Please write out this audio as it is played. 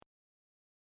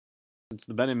It's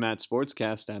the Ben and Matt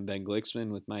Sportscast. I'm Ben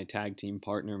Glicksman with my tag team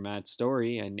partner Matt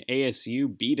Story, and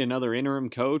ASU beat another interim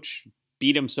coach.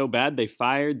 Beat him so bad they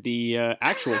fired the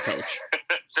actual coach.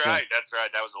 That's right. That's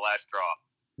right. That was the last straw.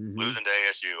 Mm-hmm. Losing to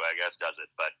ASU, I guess, does it.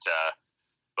 But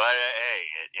hey,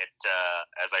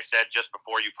 as I said just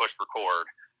before you push record,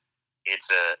 it's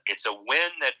a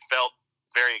win that felt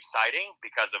very exciting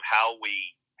because of how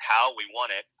we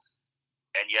won it.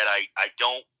 And yet I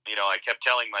don't, I kept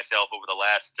telling myself over the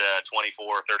last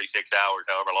 24, 36 hours,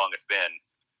 however long it's been,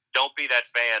 don't be that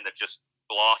fan that just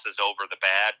glosses over the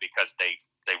bad because they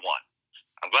won.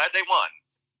 I'm glad they won,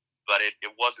 but it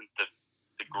wasn't the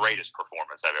greatest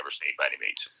performance I've ever seen by any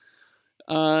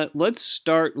means. Let's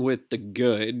start with the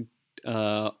good.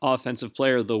 Offensive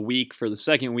player of the week for the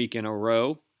second week in a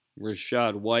row,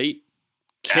 Rachaad White.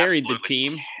 Carried Absolutely the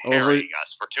team carrying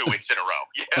us for 2 weeks in a row.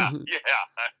 Yeah.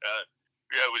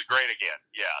 It was great again.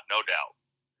 Yeah, no doubt.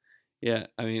 Yeah,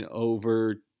 I mean,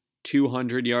 over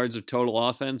 200 yards of total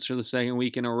offense for the second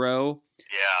week in a row.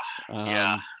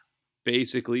 Yeah.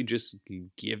 Basically just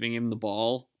giving him the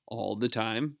ball all the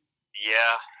time.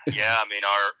 Yeah. I mean,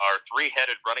 our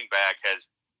three-headed running back has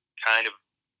kind of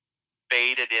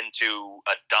faded into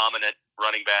a dominant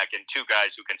running back and two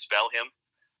guys who can spell him.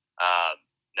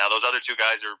 Now, those other two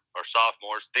guys are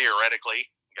sophomores. Theoretically,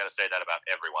 you got to say that about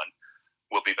everyone,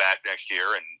 will be back next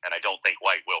year, and I don't think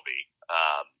White will be.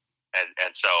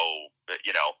 And so,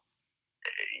 you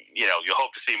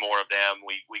hope to see more of them.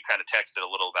 We kind of texted a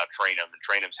little about Trainum, and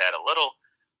Trainum's had a little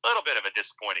bit of a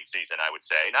disappointing season, I would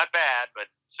say. Not bad,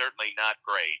 but certainly not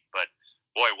great. But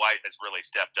boy, White has really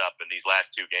stepped up in these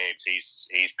last two games.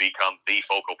 He's become the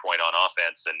focal point on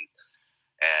offense, and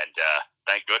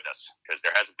thank goodness, because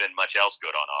there hasn't been much else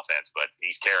good on offense, but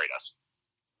he's carried us.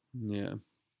 Yeah.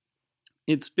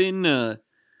 It's been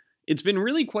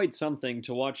really quite something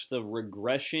to watch the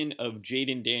regression of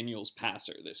Jayden Daniels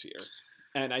passer this year.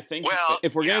 And I think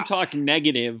if we're going to talk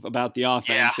negative about the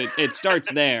offense, it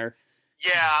starts there.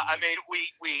 Yeah, I mean,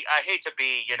 I hate to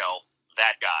be,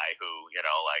 that guy who,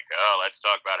 let's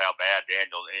talk about how bad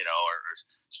Daniel, or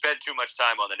spend too much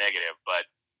time on the negative. But,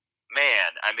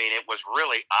 man, I mean, it was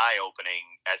really eye-opening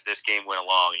as this game went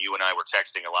along. You and I were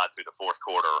texting a lot through the fourth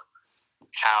quarter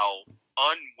how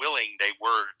unwilling they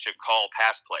were to call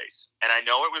pass plays. And I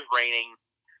know it was raining,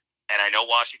 and I know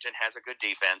Washington has a good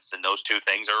defense, and those two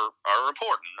things are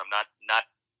important. I'm not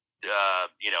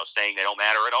saying they don't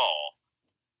matter at all.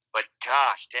 But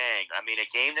gosh dang, I mean, a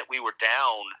game that we were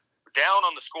down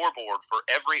on the scoreboard for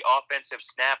every offensive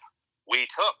snap we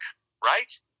took,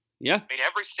 right? Yeah. I mean,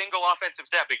 every single offensive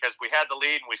snap, because we had the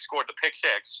lead and we scored the pick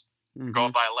six,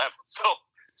 going by 11.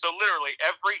 So literally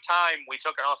every time we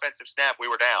took an offensive snap, we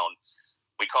were down.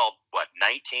 We called,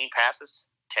 19 passes,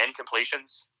 10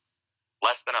 completions,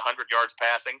 less than 100 yards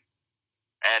passing,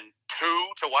 and 2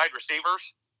 to wide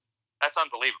receivers. That's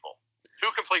unbelievable. 2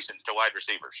 completions to wide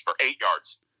receivers for 8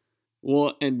 yards.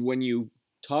 Well, and when you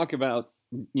talk about,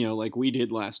 like we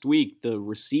did last week, the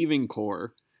receiving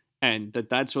core, and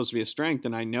that's supposed to be a strength,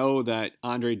 and I know that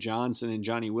Andre Johnson and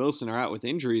Johnny Wilson are out with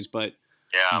injuries, but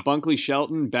Bunkley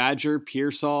Shelton, Badger,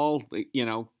 Pearsall,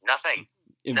 Nothing.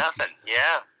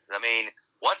 Yeah. I mean,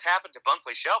 what's happened to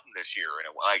Bunkley Shelton this year?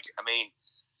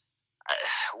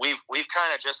 We've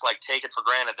kind of just taken for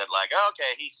granted that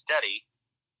okay, he's steady.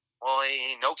 Well,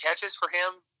 no catches for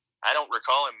him. I don't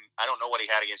recall him. I don't know what he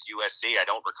had against USC. I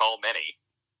don't recall many.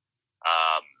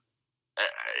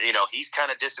 He's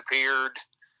kind of disappeared.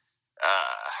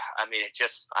 I mean,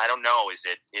 I don't know. Is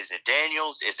it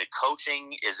Daniels? Is it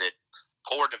coaching? Is it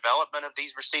poor development of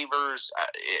these receivers?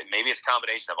 Maybe it's a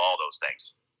combination of all those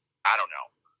things. I don't know.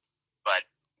 But,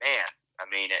 man, I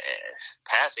mean,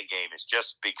 passing game has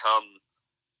just become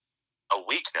a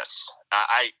weakness.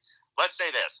 Let's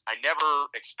say this. I never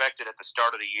expected at the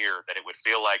start of the year that it would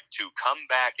feel like to come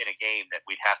back in a game that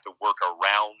we'd have to work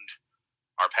around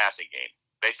our passing game.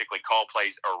 Basically call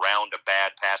plays around a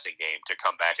bad passing game to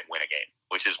come back and win a game,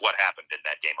 which is what happened in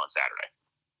that game on Saturday.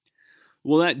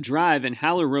 Well, that drive, and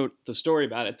Haller wrote the story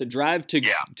about it, the drive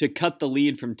to cut the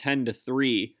lead from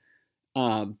 10-3,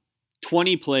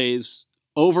 20 plays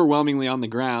overwhelmingly on the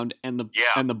ground, and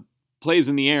the plays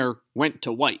in the air went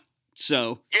to White.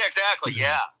 So yeah, exactly.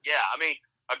 Yeah. I mean,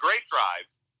 a great drive.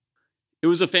 It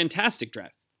was a fantastic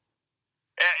drive.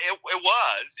 It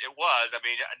was. I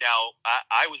mean, now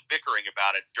I was bickering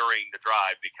about it during the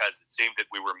drive because it seemed that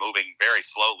we were moving very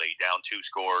slowly down 2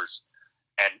 scores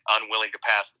and unwilling to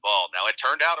pass the ball. Now it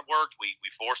turned out it worked. We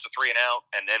forced a 3 and out,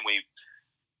 and then we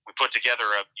put together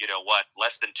a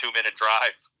less than 2 minute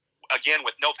drive again,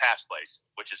 with no pass plays,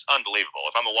 which is unbelievable.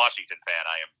 If I'm a Washington fan,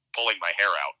 I am pulling my hair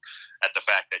out at the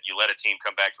fact that you let a team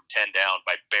come back from 10 down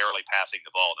by barely passing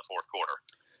the ball in the fourth quarter.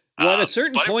 Well, at a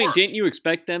certain point, didn't you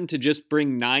expect them to just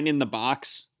bring 9 in the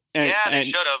box? They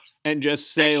should have. And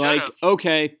just say,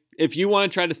 okay, if you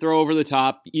want to try to throw over the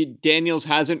top, Daniels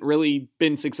hasn't really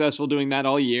been successful doing that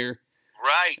all year.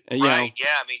 Right, right.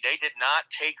 Yeah, I mean, they did not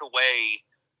take away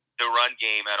the run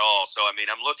game at all. So, I mean,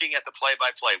 I'm looking at the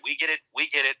play-by-play. We get it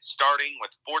starting with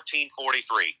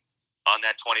 14:43 on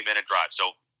that 20-minute drive.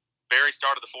 So, very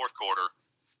start of the fourth quarter,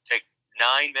 take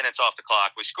 9 minutes off the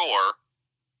clock, we score,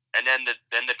 and then the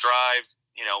drive,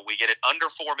 we get it under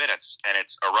 4 minutes, and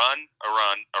it's a run,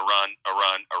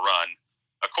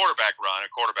 a quarterback run,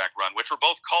 which were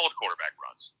both called quarterback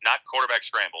runs, not quarterback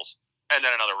scrambles, and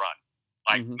then another run.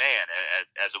 Like, man,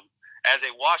 as a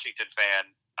Washington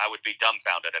fan, I would be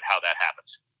dumbfounded at how that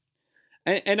happens.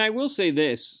 And I will say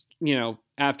this,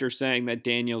 after saying that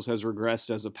Daniels has regressed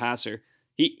as a passer,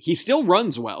 he still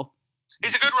runs well.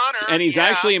 He's a good runner. And he's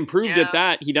actually improved at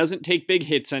that. He doesn't take big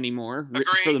hits anymore,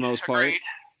 for the most part. Agreed.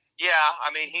 Yeah,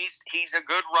 I mean, he's a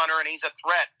good runner, and he's a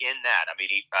threat in that. I mean,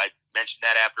 I mentioned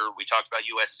that after we talked about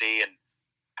USC and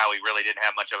how he really didn't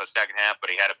have much of a second half, but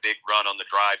he had a big run on the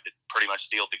drive that pretty much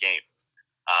sealed the game.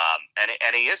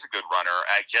 And he is a good runner.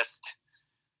 I just,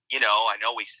 I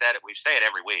know we say it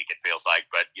every week, it feels like,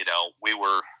 but, we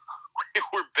were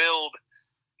billed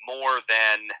more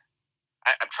than,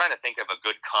 I'm trying to think of a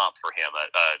good comp for him,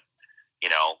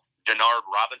 Denard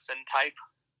Robinson type.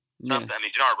 Something. I mean,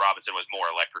 Denard Robinson was more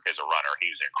electric as a runner. He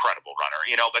was an incredible runner,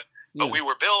 but we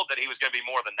were billed that he was going to be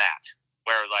more than that.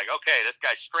 Where it was like, okay, this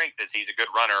guy's strength is he's a good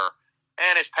runner,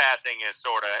 and his passing is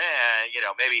sort of,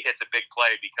 maybe he hits a big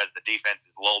play because the defense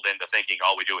is lulled into thinking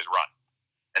all we do is run.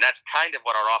 And that's kind of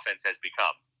what our offense has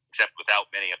become, except without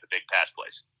many of the big pass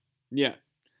plays. Yeah.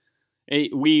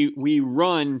 We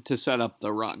run to set up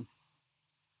the run.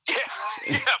 Yeah,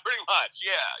 pretty much.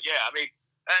 Yeah. I mean,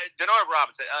 Denard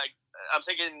Robinson, I'm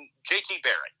thinking JT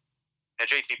Barrett. And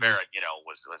JT Barrett,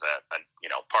 was a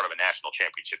part of a national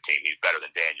championship team. He's better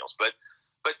than Daniels. But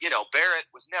Barrett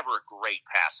was never a great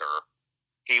passer.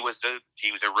 He was a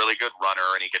really good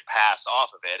runner, and he could pass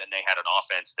off of it, and they had an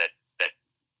offense that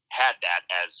had that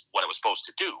as what it was supposed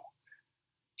to do.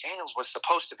 Daniels was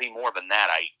supposed to be more than that,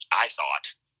 I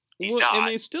thought. He's not. And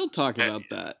they still talk about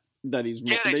that he's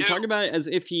more. They talk about it as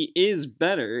if he is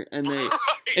better, and they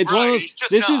one of those.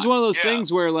 This is one of those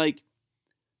things where, like,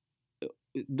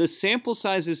 the sample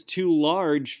size is too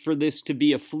large for this to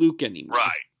be a fluke anymore.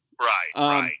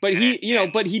 Right. But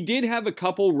but he did have a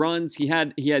couple runs. He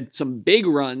had some big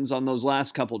runs on those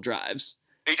last couple drives.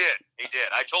 He did.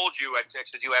 I told you, I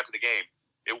texted you after the game.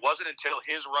 It wasn't until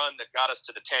his run that got us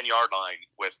to the 10-yard line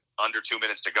with under 2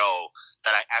 minutes to go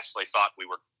that I actually thought we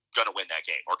were going to win that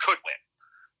game or could win.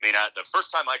 I mean, the first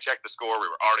time I checked the score, we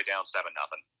were already down 7-0.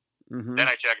 Then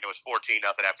I checked, and it was 14-0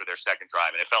 after their second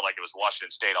drive, and it felt like it was Washington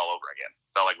State all over again.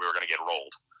 It felt like we were going to get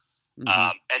rolled.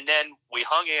 And then we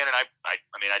hung in, and I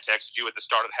texted you at the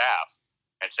start of the half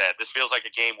and said, this feels like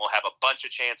a game we'll have a bunch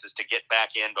of chances to get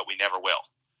back in, but we never will.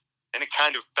 And it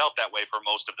kind of felt that way for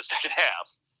most of the second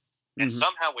half. And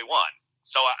somehow we won.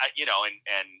 So,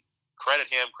 and credit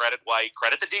him, credit White,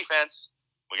 credit the defense.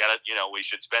 We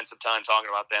should spend some time talking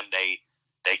about them. They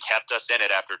kept us in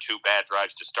it after 2 bad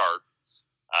drives to start.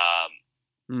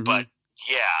 But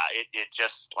yeah, it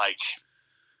just like,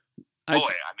 I don't know.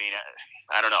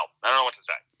 I don't know what to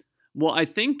say. Well, I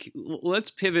think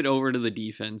let's pivot over to the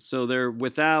defense. So they're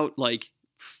without like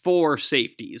 4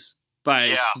 safeties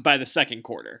by the second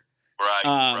quarter.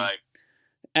 Right.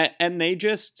 And they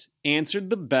just answered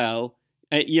the bell.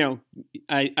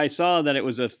 I saw that it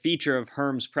was a feature of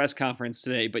Herm's press conference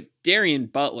today, but Darian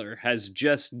Butler has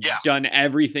just done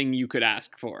everything you could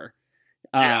ask for.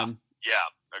 Agreed.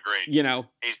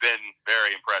 He's been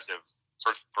very impressive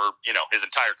for his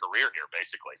entire career here,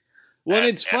 basically. Well,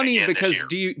 it's funny because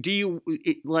do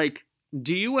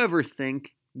you ever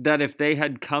think that if they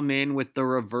had come in with the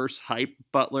reverse hype,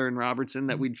 Butler and Robertson,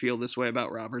 that we'd feel this way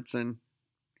about Robertson?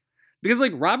 Because,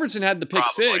 like, Robertson had the pick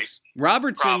six.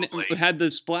 Robertson had the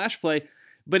splash play.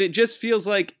 But it just feels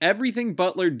like everything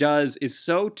Butler does is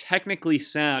so technically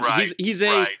sound. He's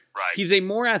a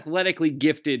more athletically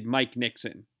gifted Mike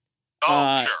Nixon.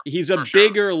 Sure. He's a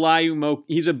bigger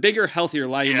he's a bigger, healthier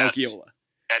Layu Mokiola.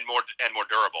 And more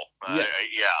durable. I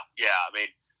mean,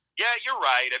 you're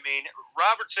right. I mean,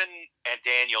 Robertson and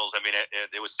Daniels, I mean,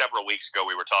 it was several weeks ago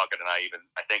we were talking, and I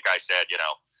think I said,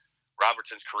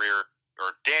 Robertson's career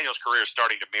or Daniels' career is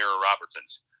starting to mirror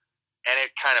Robertson's. And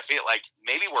it kind of feels like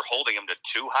maybe we're holding him to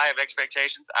too high of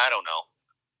expectations. I don't know.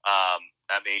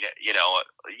 I mean,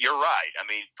 you're right. I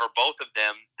mean, for both of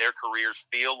them, their careers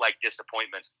feel like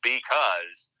disappointments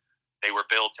because they were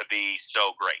billed to be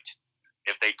so great.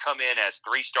 If they'd come in as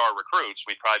 3-star recruits,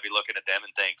 we'd probably be looking at them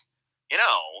and think,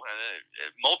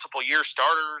 multiple year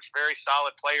starters, very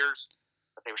solid players,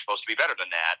 but they were supposed to be better than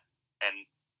that, and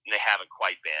they haven't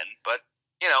quite been. But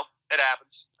it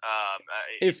happens.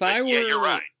 You're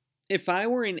right. If I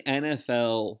were an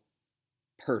NFL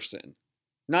person,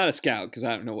 not a scout because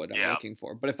I don't know what I'm looking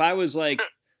for, but if I was like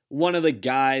one of the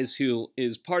guys who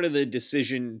is part of the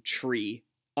decision tree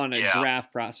on a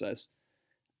draft process,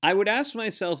 I would ask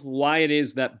myself why it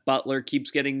is that Butler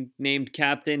keeps getting named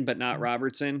captain but not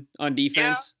Robertson on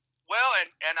defense. Yeah. Well,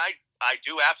 and I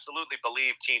do absolutely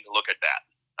believe teams look at that.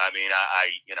 I mean,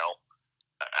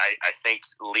 I think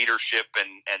leadership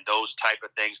and those type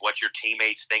of things, what your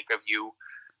teammates think of you.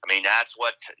 I mean, that's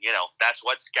what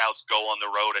scouts go on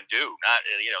the road and do. Not,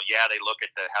 they look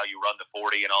at how you run the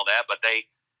 40 and all that, but they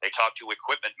talk to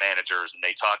equipment managers and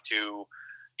they talk to,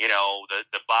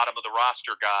 the bottom of the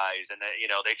roster guys, and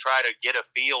they try to get a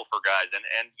feel for guys. And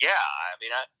I mean,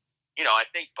 I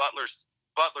think Butler's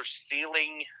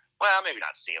ceiling, well, maybe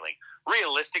not ceiling,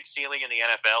 realistic ceiling in the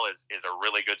NFL is a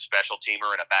really good special teamer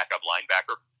and a backup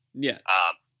linebacker. Yeah.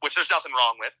 Which there's nothing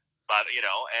wrong with. But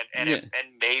and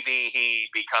maybe he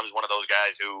becomes one of those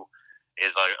guys who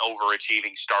is an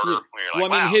overachieving starter. Where you're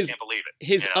like, I can't believe it.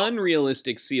 His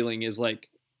unrealistic ceiling is like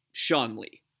Sean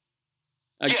Lee,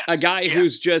 a guy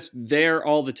who's just there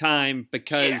all the time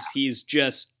because he's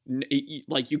just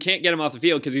like you can't get him off the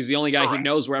field because he's the only guy who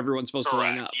knows where everyone's supposed to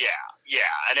line up. Yeah,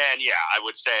 and then I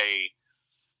would say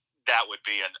that would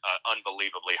be an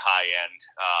unbelievably high end.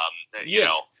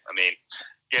 I mean.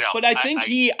 But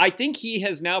I think he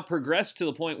has now progressed to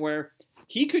the point where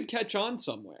he could catch on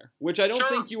somewhere, which I don't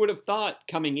think you would have thought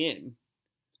coming in.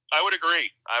 I would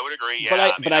agree.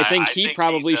 Yeah, but I think he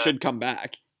probably should come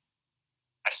back.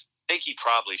 I think he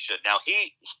probably should. Now,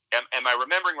 am I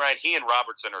remembering right? He and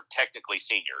Robertson are technically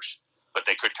seniors, but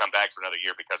they could come back for another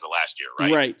year because of last year,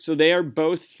 right? Right. So they are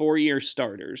both 4-year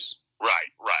starters. Right.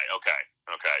 Okay.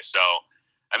 So,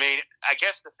 I mean, I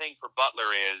guess the thing for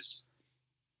Butler is,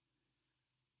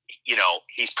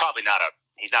 he's probably not a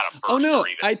first. Oh no, or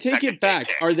even I take it back.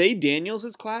 Pick. Are they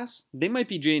Daniels' class? They might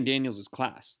be Jane Daniels'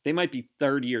 class. They might be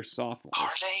 3rd-year sophomores.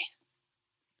 Are they?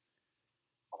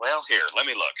 Well, here, let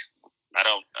me look.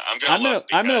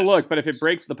 I'm gonna look, but if it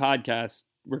breaks the podcast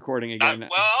recording again,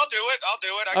 well, I'll do it.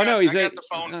 I got the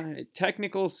phone.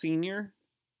 Technical senior.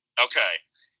 Okay,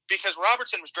 because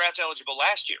Robertson was draft eligible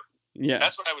last year. Yeah,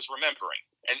 that's what I was remembering.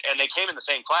 And they came in the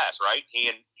same class, right? He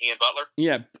and Butler?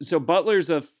 Yeah, so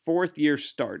Butler's a 4th-year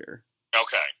starter.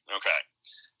 Okay.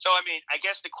 So, I mean, I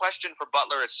guess the question for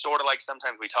Butler is sort of like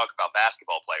sometimes we talk about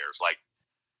basketball players, like,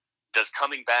 does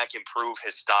coming back improve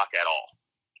his stock at all?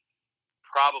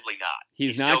 Probably not.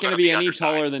 He's not going to be any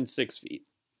taller than 6 feet.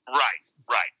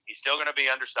 Right. He's still going to be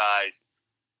undersized.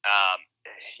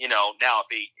 Now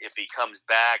if he comes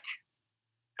back,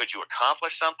 could you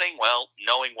accomplish something? Well,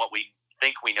 knowing what we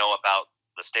think we know about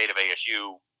the state of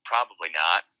ASU, probably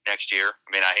not next year.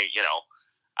 I mean,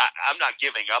 I'm not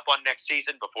giving up on next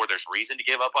season before there's reason to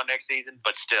give up on next season,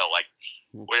 but still, like,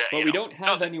 we don't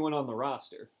have anyone on the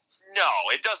roster. No,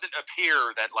 it doesn't appear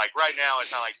that, like, right now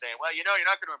it's not like saying, well, you're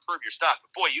not going to improve your stock,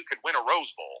 but boy, you could win a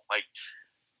Rose Bowl. Like,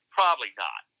 probably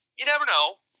not. You never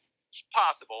know. It's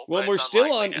possible. Well, we're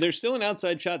still on. There's still an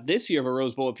outside shot this year of a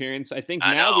Rose Bowl appearance. I think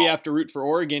now we have to root for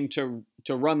Oregon to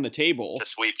run the table to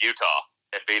sweep Utah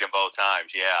and beat them both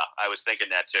times. Yeah, I was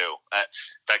thinking that too.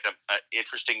 In fact,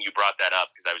 interesting you brought that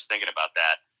up because I was thinking about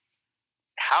that.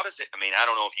 How does it? I mean, I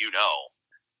don't know if you know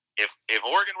if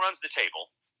Oregon runs the table,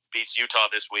 beats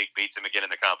Utah this week, beats them again in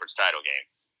the conference title game.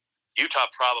 Utah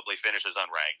probably finishes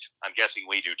unranked. I'm guessing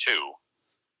we do too.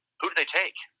 Who do they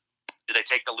take? Do they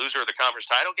take the loser of the conference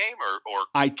title game, or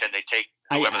can they take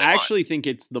whoever they actually think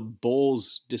it's the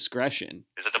Bulls' discretion.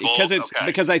 Is it the Bulls?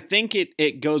 Because I think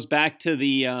it goes back to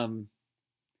the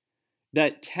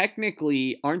that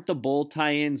technically aren't the bowl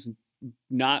tie-ins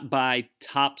not by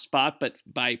top spot but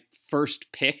by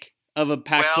first pick of a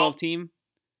Pac-12 team?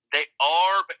 They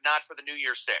are, but not for the New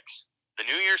Year Six. The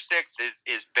New Year Six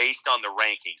is based on the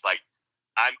rankings. Like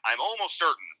I'm almost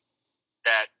certain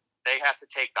that they have to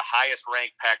take the highest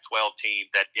ranked Pac-12 team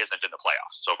that isn't in the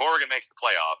playoffs. So if Oregon makes the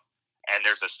playoff and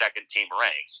there's a second team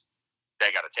ranked,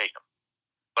 they got to take them.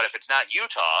 But if it's not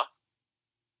Utah,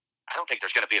 I don't think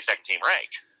there's going to be a second team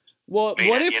ranked. Well,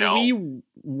 what if we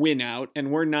win out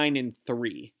and we're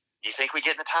 9-3? You think we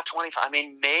get in the top 25? I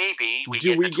mean, maybe we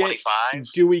get in the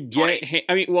 25. Do we get?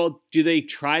 I mean, well, do they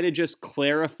try to just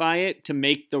clarify it to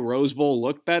make the Rose Bowl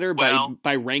look better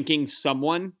by ranking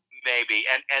someone? Maybe,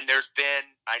 and I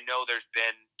know there's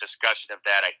been discussion of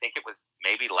that. I think it was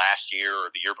maybe last year or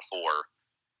the year before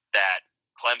that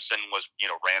Clemson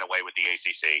ran away with the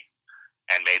ACC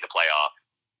and made the playoff.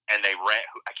 And I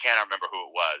can't remember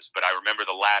who it was, but I remember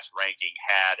the last ranking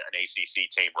had an ACC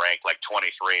team ranked like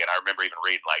 23. And I remember even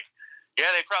reading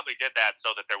yeah, they probably did that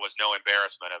so that there was no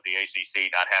embarrassment of the ACC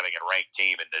not having a ranked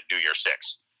team in the New Year's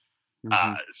Six.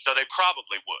 Mm-hmm. So they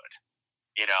probably would,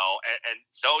 and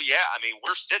so, yeah, I mean,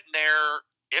 we're sitting there.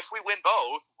 If we win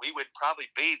both, we would probably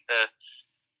be the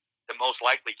most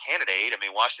likely candidate. I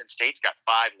mean, Washington State's got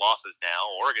 5 losses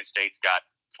now. Oregon State's got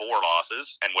 4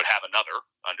 losses and would have another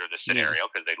under this scenario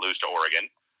because they'd lose to Oregon.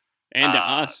 And to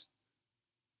us.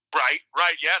 Right.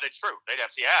 Yeah, that's true. They'd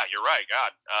have to, yeah, you're right.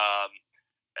 God.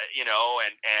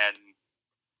 And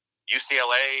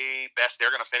UCLA, best they're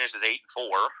going to finish is 8-4.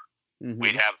 Mm-hmm.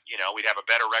 We'd have a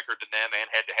better record than them and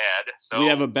head-to-head. So we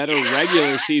have a better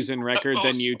regular season record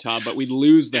than Utah, but we'd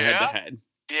lose the head-to-head.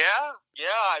 Yeah.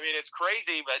 I mean, it's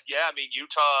crazy, but yeah, I mean,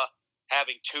 Utah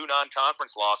having 2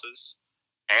 non-conference losses.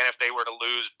 And if they were to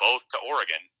lose both to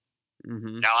Oregon,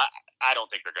 now I don't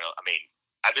think they're going to. I mean,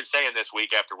 I've been saying this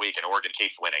week after week, and Oregon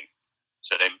keeps winning,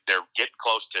 so they're getting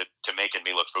close to making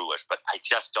me look foolish. But I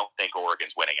just don't think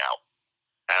Oregon's winning out,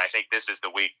 and I think this is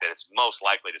the week that it's most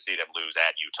likely to see them lose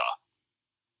at Utah.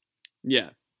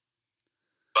 Yeah,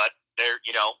 but they've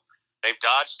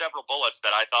dodged several bullets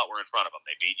that I thought were in front of them.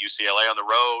 They beat UCLA on the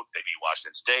road, they beat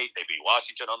Washington State, they beat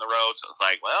Washington on the road. So it's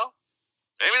like, well,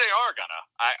 maybe they are gonna.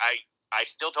 I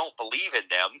still don't believe in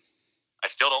them. I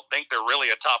still don't think they're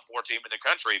really a top 4 team in the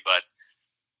country, but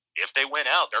if they win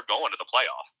out, they're going to the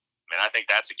playoff. I mean, I think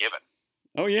that's a given.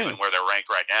 Oh, yeah. Given where they're ranked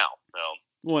right now. So.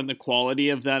 Well, and the quality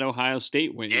of that Ohio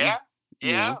State win. Yeah.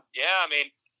 I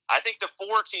mean, I think the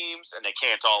 4 teams, and they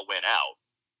can't all win out,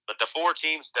 but the 4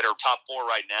 teams that are top 4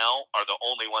 right now are the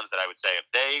only ones that I would say if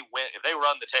they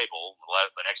run the table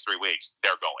the next 3 weeks,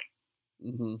 they're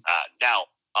going. Mm-hmm.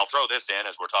 Now, I'll throw this in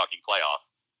as we're talking playoff.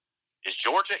 Is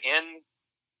Georgia in?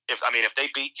 If they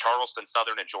beat Charleston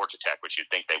Southern and Georgia Tech, which you'd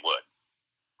think they would,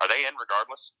 are they in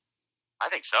regardless? I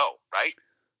think so, right?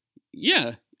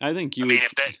 Yeah, I think you. I mean,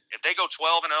 if they go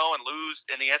 12-0 and lose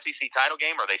in the SEC title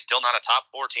game, are they still not a top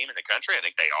 4 team in the country? I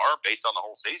think they are, based on the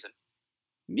whole season.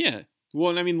 Yeah,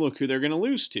 well, I mean, look who they're going to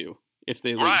lose to if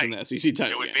they lose in the SEC title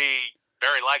game. It would be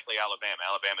very likely Alabama.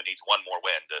 Alabama needs one more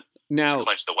win to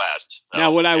clinch the West. So, now,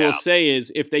 what I will say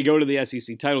is, if they go to the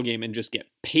SEC title game and just get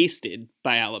pasted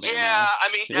by Alabama. Yeah,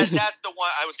 I mean, that's the one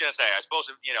I was going to say. I suppose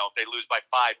if they lose by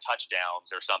 5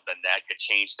 touchdowns or something, that could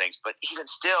change things. But even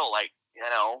still, they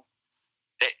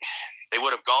would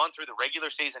have gone through the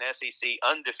regular season SEC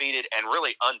undefeated and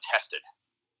really untested.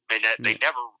 I mean, they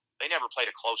never played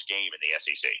a close game in the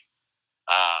SEC.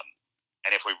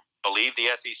 And if we believe the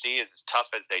SEC is as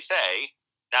tough as they say,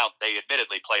 now they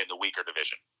admittedly play in the weaker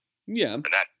division. Yeah.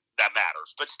 And that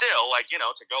matters. But still,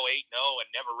 to go 8-0 and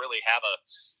never really have a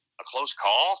close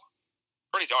call,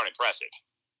 pretty darn impressive.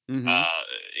 Mm-hmm.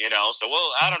 So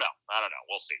I don't know.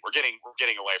 We'll see. We're getting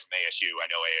away from ASU. I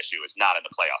know ASU is not in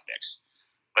the playoff mix.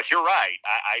 But you're right.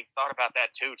 I thought about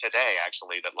that too today,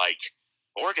 actually, that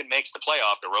Oregon makes the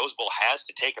playoff, the Rose Bowl has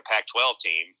to take a Pac-12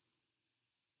 team.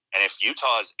 And if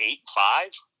Utah is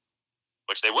 8-5,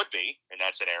 which they would be in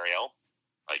that scenario,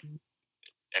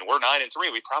 and we're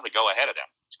 9-3, we'd probably go ahead of them.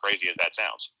 As crazy as that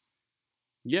sounds.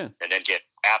 Yeah. And then get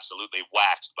absolutely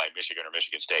waxed by Michigan or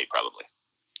Michigan State, probably.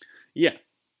 Yeah.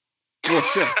 Well,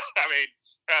 sure. I mean,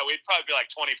 we'd probably be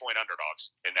 20-point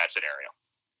underdogs in that scenario.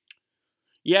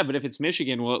 Yeah, but if it's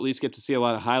Michigan, we'll at least get to see a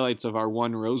lot of highlights of our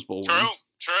one Rose Bowl win.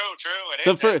 True.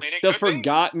 The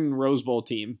forgotten Rose Bowl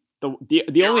team.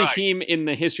 The only team in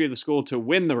the history of the school to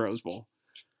win the Rose Bowl.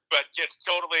 But gets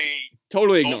totally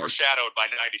ignored. Overshadowed by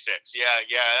 96. Yeah,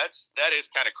 that is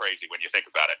kind of crazy when you think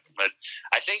about it. But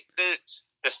I think the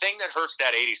thing that hurts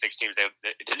that 86 team,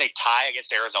 didn't they tie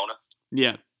against Arizona?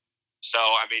 Yeah. So,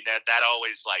 I mean, that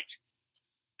always,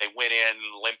 they went in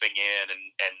limping in, and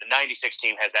the 96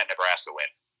 team has that Nebraska win.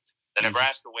 The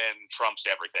Nebraska win trumps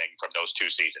everything from those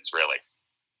 2 seasons, really.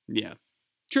 Yeah.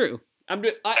 True.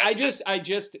 I just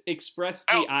expressed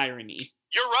the irony.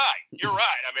 You're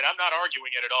right. I mean, I'm not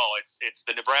arguing it at all. It's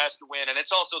the Nebraska win, and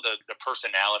it's also the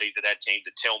personalities of that team,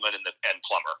 the Tillman and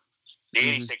Plummer. The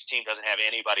 86 team doesn't have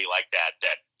anybody like that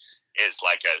is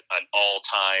an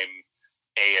all-time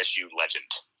ASU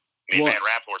legend. I mean, Van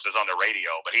Raphorst is on the radio,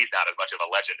 but he's not as much of a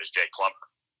legend as Jake Plummer.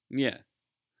 Yeah.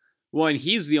 Well, and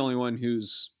he's the only one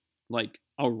who's,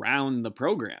 around the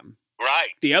program.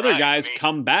 Right. The other right. guys I mean,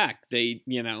 come back. They,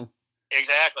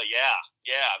 exactly. Yeah.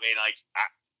 Yeah. I mean, like,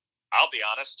 I'll be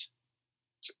honest.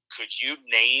 Could you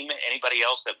name anybody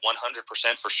else that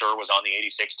 100% for sure was on the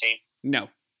 86 team? No.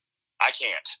 I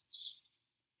can't.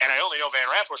 And I only know Van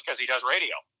Raaphorst because he does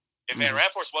radio. If Van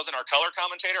Raaphorst wasn't our color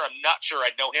commentator, I'm not sure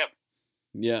I'd know him.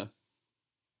 Yeah.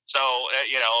 So,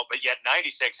 but yet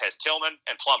 96 has Tillman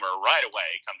and Plummer right away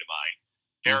come to mind.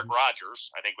 Derek Rogers,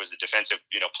 I think, was the defensive,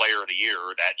 player of the year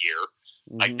that year.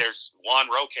 Like, there's Juan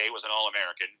Roque was an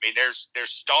All-American. I mean, there's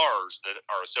stars that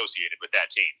are associated with that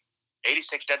team.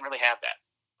 86 doesn't really have that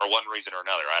for one reason or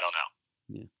another. I don't know.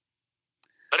 Yeah.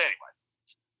 But anyway.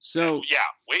 So yeah,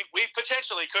 we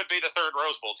potentially could be the third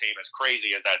Rose Bowl team, as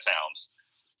crazy as that sounds.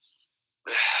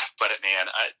 But man,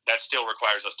 that still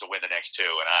requires us to win the next two,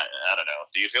 and I don't know.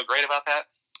 Do you feel great about that?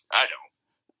 I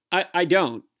don't. I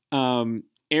don't.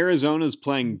 Arizona's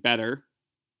playing better.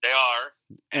 They are,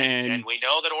 and we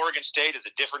know that Oregon State is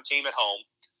a different team at home,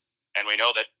 and we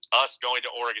know that us going to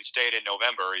Oregon State in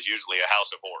November is usually a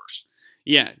house of horrors.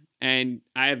 Yeah, and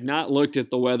I have not looked at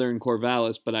the weather in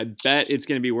Corvallis, but I bet it's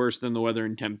going to be worse than the weather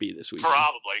in Tempe this week.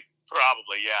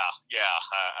 Probably, yeah.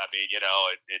 I mean,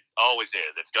 it always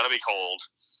is. It's going to be cold.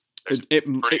 There's a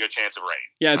pretty good chance of rain.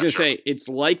 Yeah, I was going to say, it's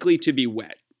likely to be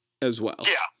wet as well.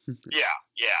 Yeah.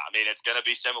 I mean, it's going to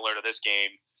be similar to this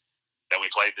game that we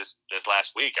played this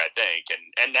last week, I think.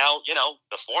 And now,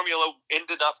 the formula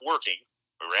ended up working.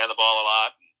 We ran the ball a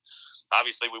lot. And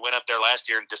obviously, we went up there last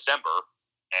year in December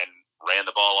and ran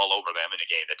the ball all over them in a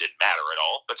game that didn't matter at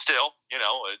all. But still,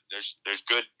 there's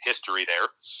good history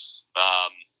there.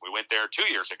 We went there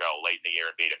 2 years ago, late in the year,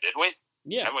 and beat them, didn't we?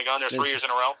 Yeah. Haven't we gone there 3 years in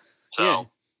a row? So, yeah.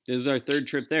 This is our third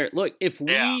trip there. Look, if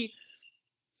we...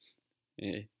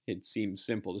 Yeah. It seems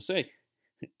simple to say.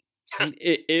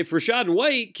 If Rachaad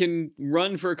White can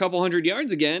run for a couple hundred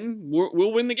yards again,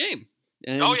 we'll win the game.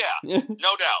 And, oh, yeah. No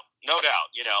doubt.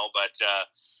 But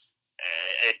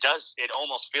it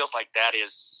almost feels like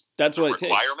that's what it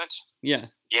requirement. Takes. Yeah.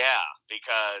 Yeah,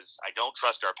 because I don't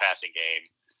trust our passing game.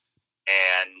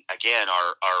 And again,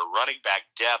 our running back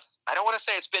depth, I don't want to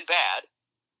say it's been bad.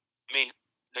 I mean,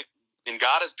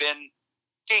 Ngata's been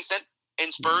decent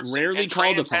in spurts. Rarely and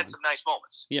called upon. Had some nice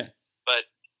moments. Yeah. But,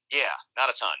 yeah, not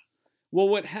a ton. Well,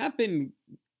 what happened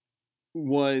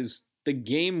was the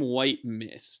game White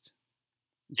missed.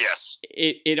 Yes.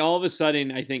 It all of a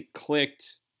sudden, I think,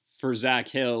 clicked for Zach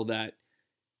Hill that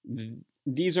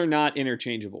these are not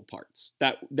interchangeable parts.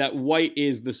 That White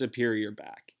is the superior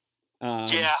back.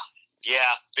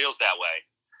 Yeah, feels that way.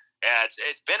 Yeah,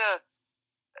 it's been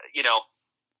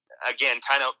again,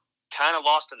 kind of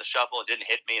lost in the shuffle. It didn't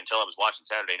hit me until I was watching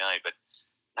Saturday night, but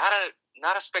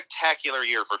not a spectacular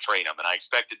year for Trainum, and I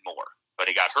expected more. But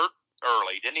he got hurt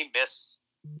early. Didn't he miss?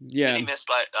 Yeah. Didn't he miss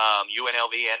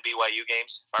UNLV and BYU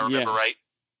games, if I remember right?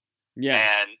 Yeah.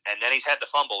 And then he's had the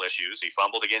fumble issues. He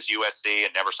fumbled against USC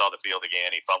and never saw the field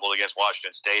again. He fumbled against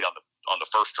Washington State on the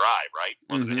first drive, right?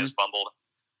 Wasn't it his fumble?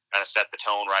 Kind of set the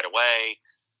tone right away.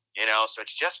 So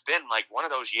it's just been like one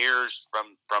of those years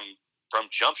from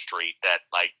Jump Street that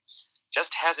like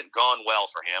just hasn't gone well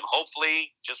for him.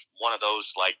 Hopefully just one of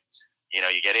those like,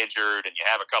 you get injured and you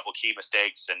have a couple key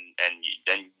mistakes and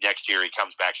then next year he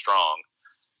comes back strong.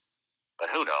 But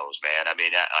who knows, man? I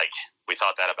mean, like we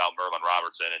thought that about Merlin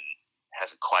Robertson and it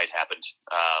hasn't quite happened.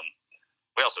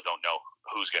 We also don't know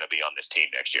who's going to be on this team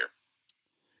next year.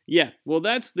 Yeah, well,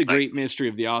 that's the great mystery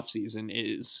of the offseason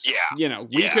is,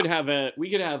 we could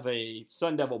have a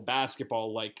Sun Devil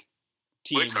basketball like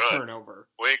team turnover.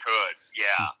 We could,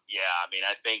 yeah. I mean,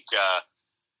 I think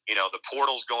the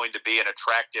portal's going to be an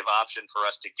attractive option for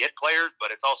us to get players,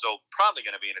 but it's also probably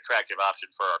going to be an attractive option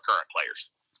for our current players.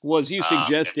 Well, as you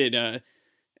suggested,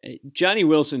 Johnny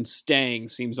Wilson staying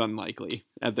seems unlikely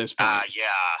at this point. Yeah.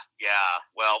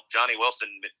 Well, Johnny Wilson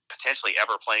potentially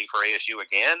ever playing for ASU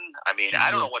again. I mean,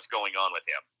 I don't know what's going on with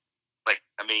him. Like,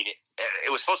 I mean,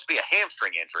 it was supposed to be a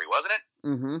hamstring injury, wasn't it?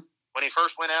 Mm-hmm. When he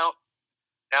first went out.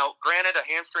 Now, granted, a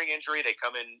hamstring injury, they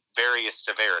come in various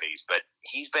severities, but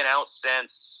he's been out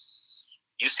since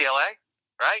UCLA,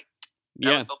 right?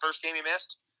 That was the first game he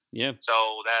missed? Yeah.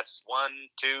 So that's 1,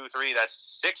 2, 3,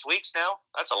 that's 6 weeks now.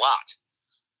 That's a lot.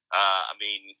 I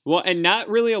mean... Well, and not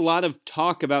really a lot of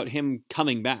talk about him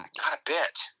coming back. Not a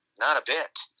bit.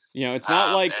 It's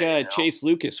not like Chase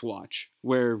Lucas watch,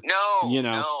 where... No.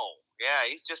 Yeah,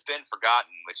 he's just been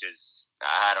forgotten, which is,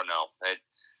 I don't know.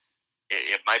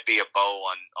 It might be a bow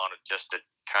on just a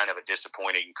kind of a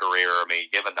disappointing career. I mean,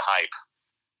 given the hype.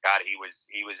 God, he was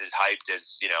as hyped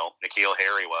as, N'Keal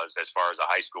Harry was as far as a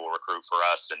high school recruit for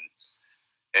us, and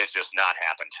it's just not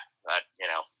happened.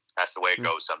 That's the way it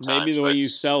goes sometimes. Maybe the way you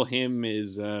sell him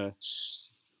is,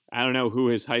 I don't know who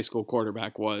his high school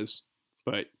quarterback was,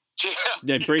 but Yeah,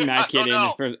 they bring that kid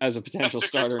in as a potential That's a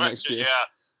starter good next year. Yeah.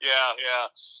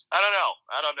 I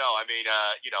don't know. I mean,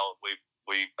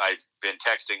 I've been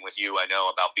texting with you, I know,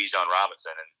 about Bijan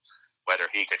Robinson and whether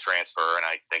he could transfer, and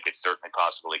I think it certainly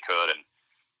possibly could. And,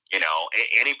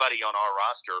 anybody on our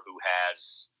roster who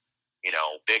has,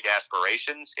 big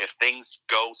aspirations, if things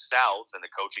go south and the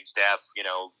coaching staff,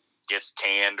 gets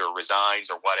canned or resigns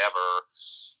or whatever,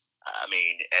 I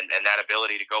mean, and that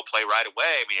ability to go play right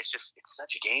away, I mean, it's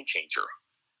such a game changer.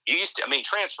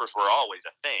 Transfers were always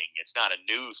a thing. It's not a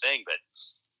new thing, but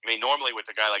I mean, normally with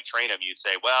a guy like Trainum, you'd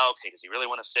say, well, okay, does he really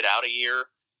want to sit out a year?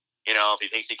 If he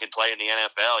thinks he can play in the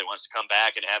NFL, he wants to come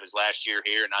back and have his last year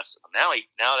here. Now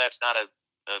that's not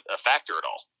a factor at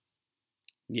all.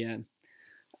 Yeah.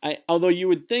 Although you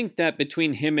would think that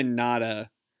between him and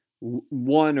Nada,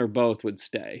 one or both would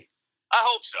stay. I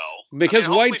hope so. Because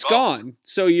White's gone.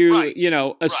 So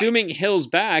assuming right. Hill's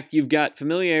back, you've got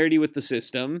familiarity with the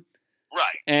system.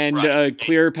 Right. And a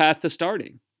clear path to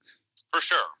starting. For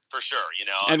sure.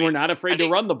 And we're not afraid to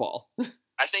run the ball.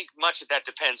 I think much of that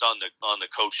depends on the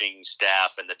coaching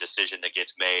staff and the decision that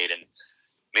gets made. And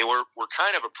I mean, we're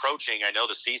kind of approaching, I know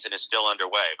the season is still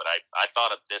underway, but I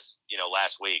thought of this,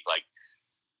 last week, like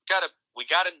we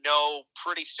gotta know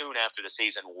pretty soon after the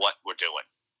season what we're doing.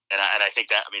 And I think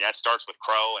that starts with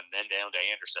Crow and then down to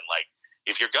Anderson. Like,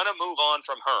 if you're going to move on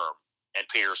from Herm and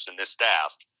Pierce and this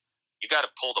staff, you got to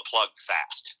pull the plug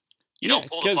fast. You don't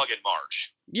pull the plug in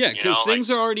March. Yeah, because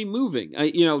things are already moving.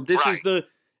 This is the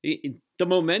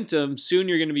momentum. Soon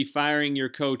you're going to be firing your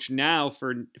coach now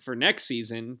for next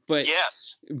season. But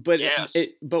yes,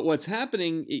 but what's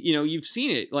happening? You've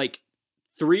seen it. Like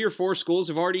 3 or 4 schools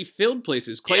have already filled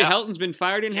places. Clay Helton's been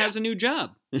fired and has a new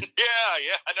job. I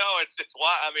know. It's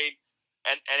why,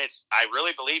 and I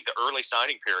really believe the early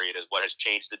signing period is what has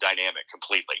changed the dynamic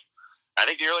completely. I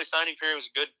think the early signing period was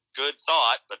a good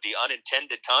thought, but the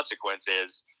unintended consequence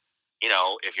is,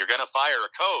 if you're going to fire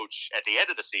a coach at the end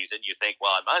of the season, you think,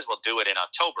 well, I might as well do it in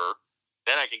October.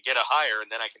 Then I can get a hire,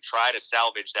 and then I can try to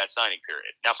salvage that signing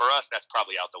period. Now, for us, that's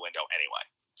probably out the window anyway.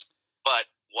 But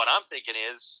what I'm thinking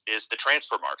is the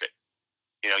transfer market.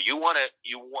 If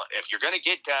you're going to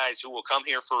get guys who will come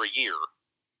here for a year,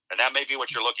 and that may be what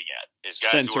you're looking at, is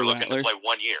guys Spencer who are looking Rattler. to play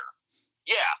 1 year.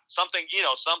 Yeah, something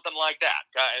like that,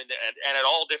 and at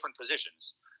all different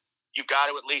positions. You've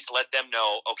got to at least let them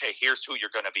know, okay, here's who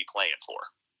you're going to be playing for.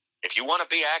 If you want to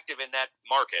be active in that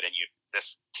market, and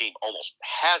this team almost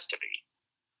has to be,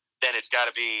 then it's got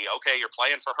to be, okay, you're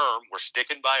playing for Herm, we're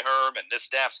sticking by Herm, and this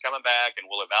staff's coming back, and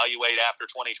we'll evaluate after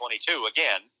 2022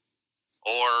 again.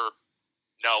 Or,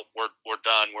 no, we're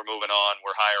done, we're moving on,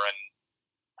 we're hiring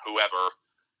whoever.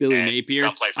 Billy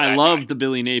Napier. I love the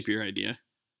Billy Napier idea.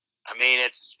 I mean,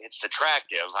 it's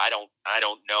attractive. I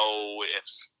don't know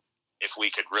if we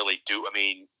could really do. I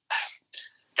mean,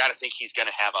 got to think he's going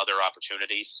to have other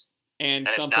opportunities, and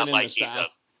something it's not in like the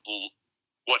South.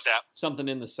 What's that? Something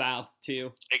in the South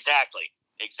too. Exactly.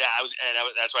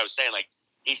 That's what I was saying. Like,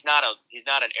 he's not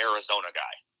an Arizona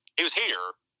guy. He was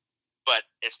here, but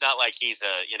it's not like he's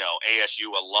a ASU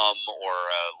alum or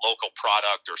a local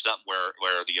product or something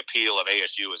where the appeal of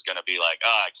ASU is going to be like,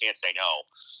 I can't say no.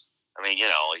 I mean,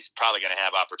 he's probably going to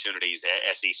have opportunities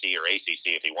at SEC or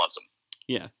ACC if he wants them.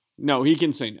 Yeah. No, he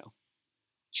can say no.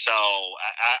 So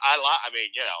I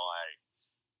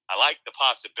like the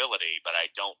possibility, but I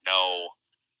don't know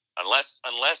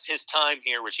unless his time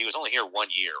here, which he was only here 1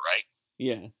 year, right?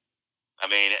 Yeah. I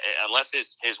mean, unless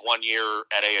his 1 year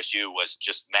at ASU was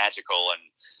just magical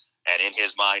and in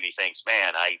his mind he thinks,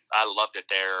 man, I loved it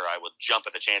there. I would jump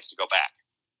at the chance to go back.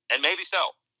 And maybe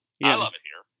so. Yeah. I love it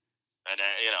here. And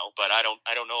but I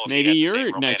don't know if maybe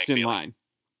you're next in line.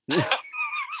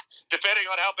 Depending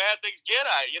on how bad things get,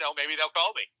 maybe they'll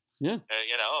call me. Yeah.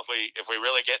 If we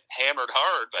really get hammered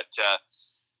hard, but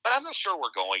I'm not sure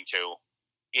we're going to.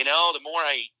 The more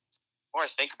I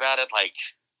think about it, like,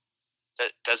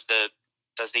 does the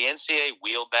NCAA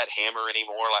wield that hammer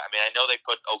anymore? Like, I mean, I know they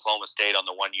put Oklahoma State on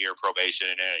the 1 year probation,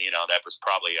 and that was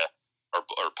probably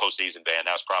or postseason ban.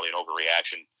 That was probably an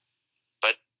overreaction.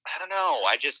 But I don't know.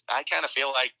 I kind of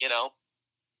feel like,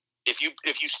 if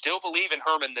you still believe in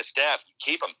Herm and this staff, you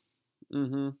keep them.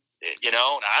 Mm-hmm.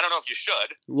 I don't know if you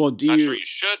should. Well, I'm sure you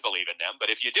should believe in them, but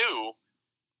if you do,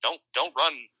 don't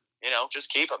run. Just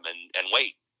keep them and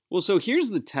wait. Well, so here's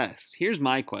the test. Here's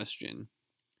my question.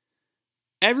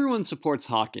 Everyone supports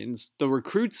Hawkins. The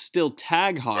recruits still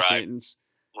tag Hawkins.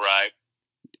 Right.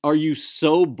 Are you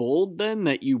so bold then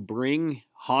that you bring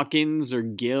Hawkins or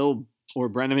Gill or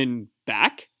Brenneman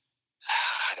back?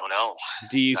 I don't know.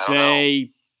 Do you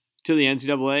say to the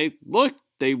NCAA, look,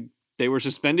 they they were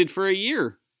suspended for a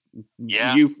year.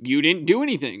 Yeah. You didn't do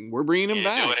anything. We're bringing them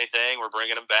back. Didn't do anything. We're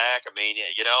bringing them back. I mean,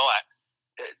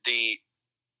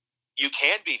 you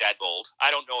can be that bold.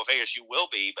 I don't know if ASU will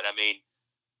be, but I mean,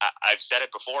 I've said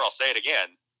it before. I'll say it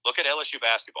again. Look at LSU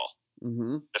basketball.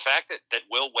 Mm-hmm. The fact that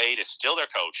Will Wade is still their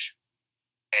coach,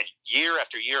 and year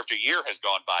after year after year has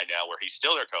gone by now where he's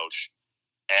still their coach,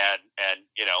 and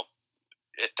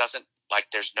it doesn't, like,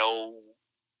 there's no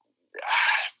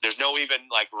even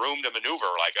like room to maneuver.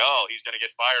 Like, oh, he's going to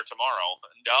get fired tomorrow.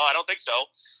 No, I don't think so.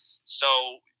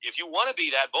 So if you want to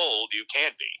be that bold, you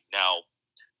can be. Now,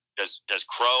 does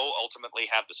Crow ultimately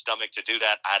have the stomach to do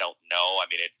that? I don't know. I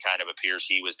mean, it kind of appears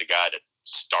he was the guy that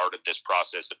started this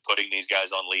process of putting these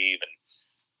guys on leave, and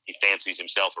he fancies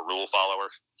himself a rule follower.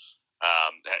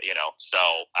 So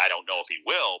I don't know if he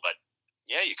will, but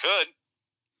yeah, you could.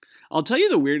 I'll tell you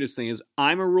the weirdest thing is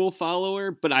I'm a rule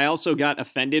follower, but I also got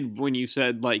offended when you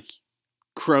said, like,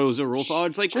 Crow's a rule follower.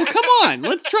 It's like, well, come on,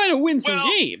 let's try to win some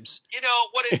games.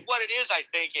 What it is, I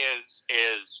think, is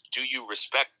do you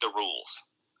respect the rules?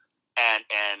 And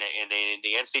in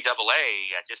the NCAA,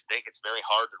 I just think it's very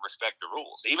hard to respect the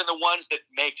rules, even the ones that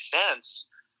make sense,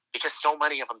 because so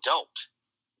many of them don't.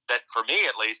 That, for me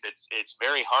at least, it's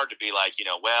very hard to be like,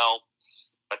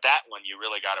 but that one you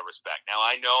really got to respect. Now,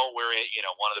 I know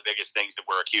one of the biggest things that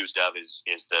we're accused of is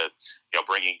the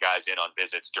bringing guys in on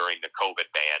visits during the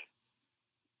COVID ban.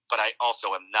 But I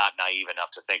also am not naive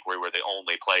enough to think we were the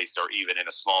only place, or even in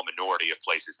a small minority of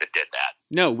places, that did that.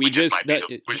 No, which might be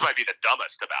the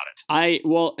dumbest about it.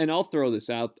 And I'll throw this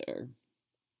out there.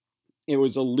 It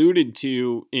was alluded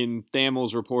to in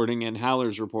Thamel's reporting and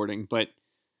Haller's reporting, but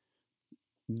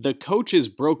the coaches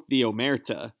broke the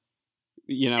omerta.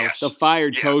 Yes. The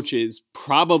fired coaches,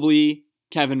 probably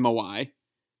Kevin Mawai.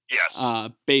 Yes.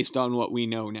 Based on what we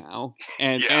know now.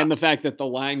 And the fact that the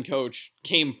line coach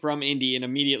came from Indy and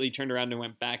immediately turned around and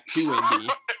went back to Indy.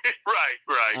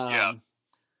 Right, yeah.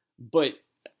 But,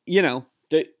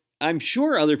 I'm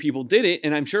sure other people did it,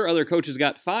 and I'm sure other coaches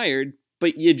got fired,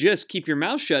 but you just keep your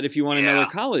mouth shut if you want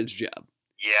another college job.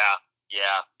 Yeah.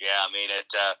 I mean,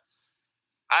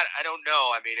 I don't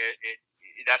know. I mean,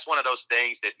 that's one of those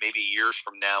things that maybe years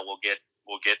from now we'll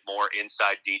get more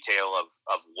inside detail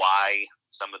of why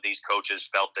some of these coaches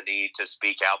felt the need to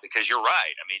speak out, because you're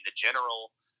right. I mean, the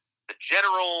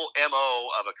general MO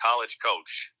of a college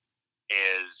coach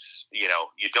is,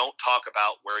 you don't talk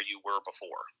about where you were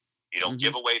before. You don't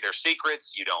give away their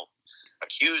secrets. You don't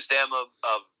accuse them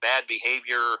of bad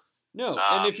behavior. No,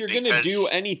 and if you're going to do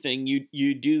anything,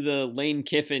 you do the Lane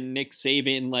Kiffin, Nick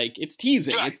Saban, like, it's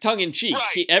teasing, it's tongue-in-cheek.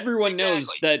 Right. Everyone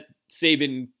knows that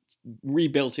Saban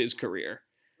rebuilt his career.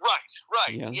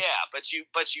 Right. Yeah, but you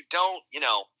don't, I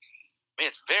mean,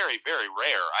 it's very, very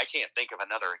rare. I can't think of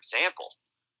another example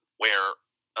where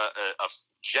a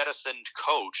jettisoned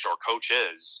coach or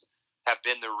coaches have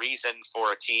been the reason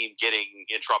for a team getting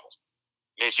in trouble.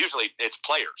 I mean, it's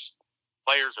players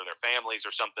or their families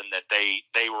or something that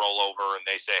they roll over and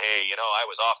they say, hey, I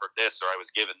was offered this, or I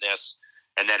was given this,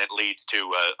 and then it leads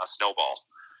to a snowball.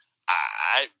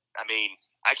 I mean,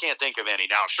 I can't think of any.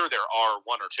 Now, sure, there are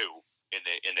one or two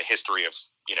in the history of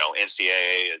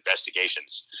NCAA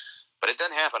investigations, but it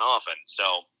doesn't happen often. So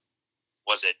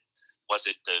was it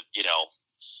the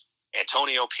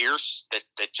Antonio Pierce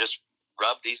that just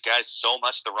rubbed these guys so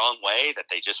much the wrong way that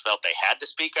they just felt they had to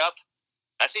speak up?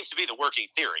 That seems to be the working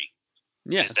theory.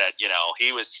 Yeah, is that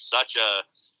he was such a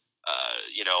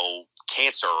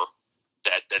cancer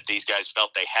that these guys felt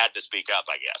they had to speak up,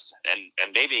 I guess,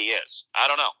 and maybe he is. I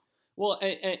don't know. Well,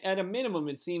 at a minimum,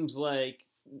 it seems like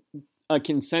a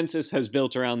consensus has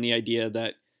built around the idea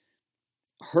that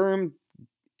Herm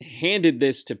handed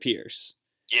this to Pierce.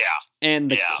 Yeah.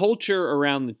 And the culture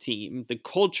around the team, the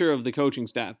culture of the coaching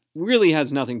staff, really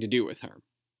has nothing to do with Herm.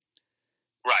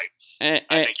 Right.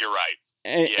 I think you're right.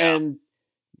 And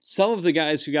some of the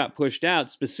guys who got pushed out,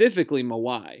 specifically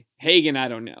Mawai, Hagan, I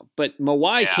don't know, but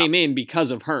Mawai came in because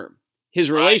of Herm.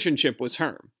 His relationship was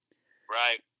Herm.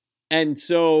 Right. And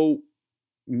so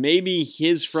maybe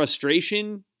his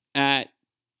frustration at,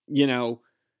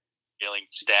 feeling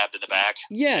stabbed in the back.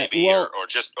 Yeah. Maybe, or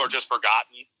just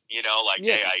forgotten,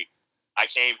 hey, I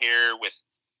came here with,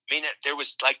 there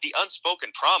was like the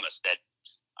unspoken promise that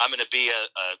I'm going to be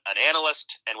an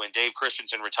analyst, and when Dave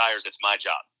Christensen retires, it's my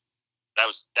job. That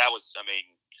was,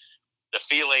 the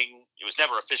feeling. It was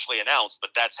never officially announced,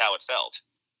 but that's how it felt.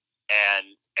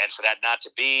 And for that not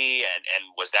to be, and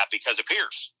was that because of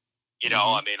Pierce?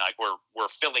 We're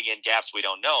filling in gaps we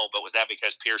don't know, but was that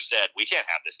because Pierce said, we can't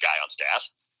have this guy on staff?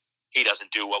 He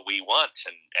doesn't do what we want,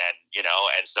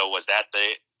 and so was that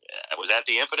the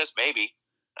impetus? Maybe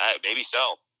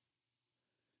so.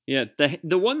 Yeah,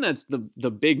 the one that's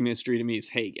the big mystery to me is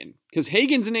Hagan, because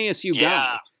Hagan's an ASU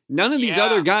guy. None of these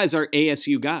other guys are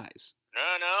ASU guys.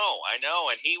 No, I know,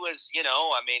 and he was, it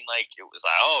was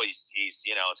like, oh, he's,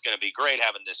 it's going to be great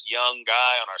having this young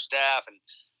guy on our staff, and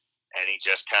he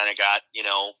just kind of got,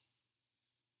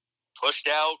 pushed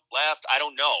out, left. I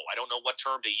don't know what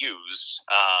term to use,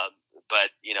 but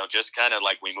just kind of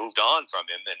like we moved on from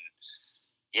him, and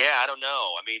yeah, I don't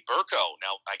know. I mean, Burko.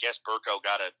 Now, I guess Burko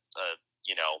got a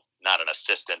not an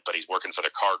assistant, but he's working for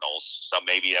the Cardinals, so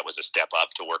maybe that was a step up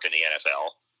to work in the NFL.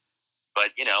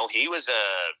 But, he was a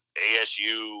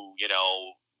ASU,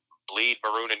 bleed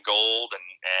maroon and gold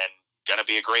and going to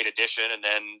be a great addition. And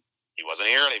then he wasn't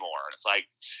here anymore. And it's like,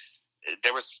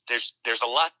 there's a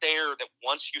lot there that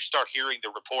once you start hearing the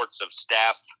reports of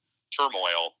staff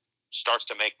turmoil starts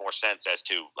to make more sense as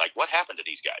to like, what happened to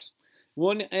these guys?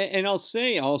 Well, and I'll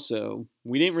say also,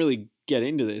 we didn't really get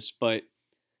into this, but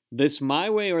this my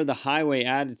way or the highway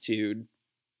attitude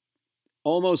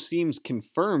almost seems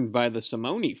confirmed by the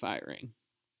Simoni firing.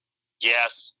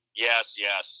 Yes.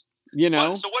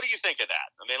 So what do you think of that?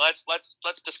 I mean, let's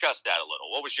discuss that a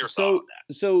little. What was your thought on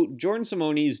that? So Jordan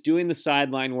Simoni's doing the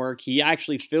sideline work. He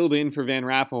actually filled in for Van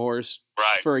Rappenhorst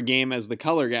for a game as the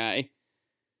color guy.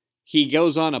 He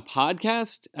goes on a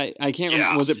podcast. I can't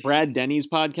remember. Was it Brad Denny's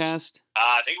podcast?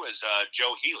 I think it was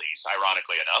Joe Healy's,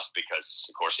 ironically enough, because,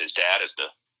 of course, his dad is the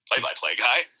play-by-play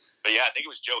guy. But yeah, I think it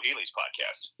was Joe Healy's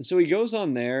podcast. So he goes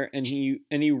on there and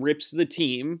he rips the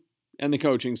team and the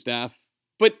coaching staff,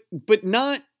 but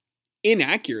not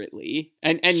inaccurately,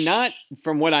 and not,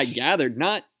 from what I gathered,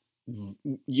 not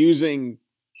using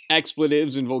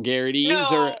expletives and vulgarities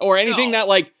or anything that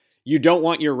like you don't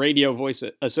want your radio voice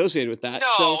associated with that.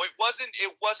 No, it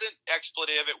wasn't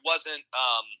expletive. It wasn't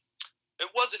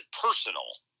personal.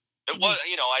 It was,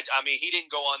 I mean, he didn't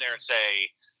go on there and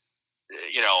say,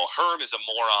 Herm is a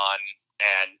moron,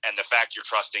 and the fact you're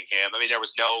trusting him. I mean, there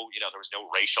was no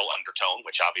racial undertone,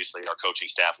 which obviously our coaching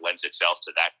staff lends itself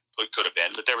to that. Could have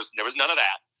been, but there was none of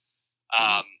that.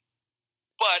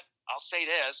 But I'll say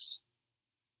this.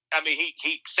 I mean,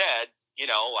 he said,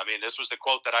 this was the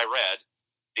quote that I read.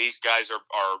 These guys are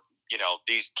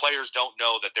these players don't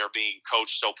know that they're being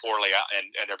coached so poorly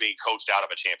and they're being coached out of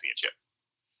a championship.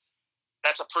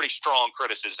 That's a pretty strong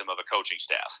criticism of a coaching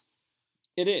staff.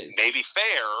 It is. Maybe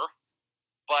fair,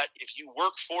 but if you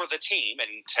work for the team, and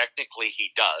technically he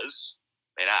does,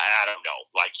 and I don't know,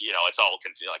 like, it's all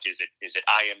confusing. Like, is it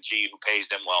IMG who pays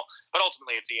them? Well, but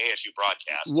ultimately it's the ASU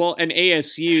broadcast. Well, and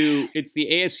ASU, it's the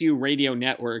ASU radio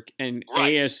network, and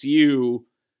ASU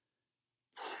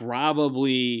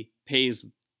probably pays.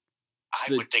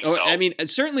 I would think so. I mean,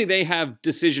 certainly they have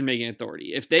decision-making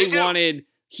authority. If they wanted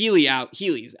Healy out,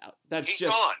 Healy's out. He's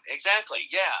gone. Exactly.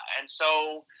 Yeah. And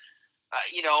so,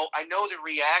 I know the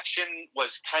reaction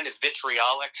was kind of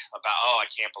vitriolic about, I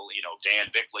can't believe,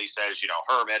 Dan Bickley says,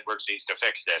 Herm Edwards needs to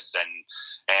fix this. And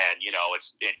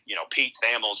Pete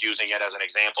Thamel's using it as an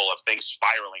example of things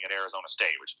spiraling at Arizona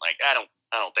State, which, like, I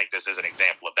don't think this is an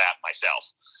example of that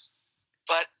myself.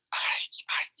 But,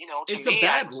 to it's me, a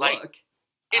bad look. Like,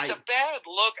 it's a bad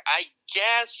look, I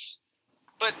guess.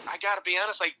 But I got to be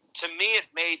honest, like, to me,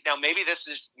 it made, now maybe this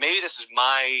is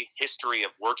my history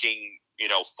of working,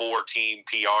 for team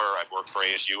PR. I've worked for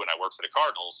ASU and I worked for the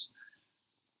Cardinals.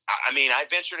 I mean, I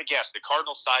venture to guess the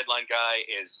Cardinals sideline guy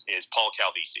is Paul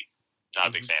Calvisi. Not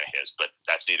a big fan of his, but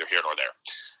that's neither here nor there.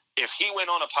 If he went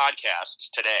on a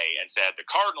podcast today and said the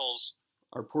Cardinals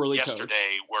are poorly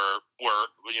yesterday were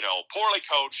poorly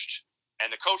coached,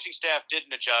 and the coaching staff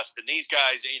didn't adjust, and these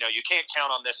guys, you can't count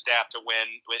on this staff to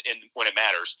win when it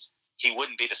matters, he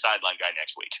wouldn't be the sideline guy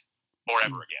next week or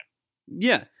ever again.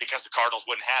 Yeah. Because the Cardinals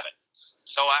wouldn't have it.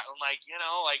 So I'm like,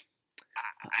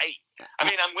 I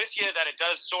mean, I'm with you that it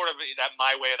does sort of that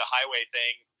my way or the highway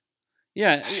thing.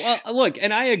 Yeah, well, look,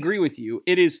 and I agree with you.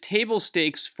 It is table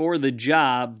stakes for the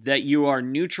job that you are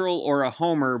neutral or a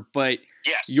homer, but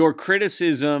your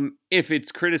criticism, if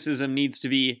it's criticism, needs to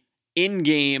be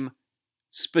in-game,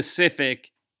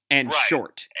 specific, and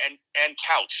short. And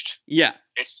couched. Yeah.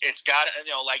 It's got,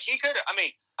 like he could, I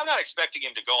mean, I'm not expecting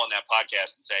him to go on that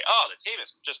podcast and say, the team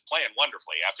is just playing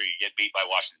wonderfully after you get beat by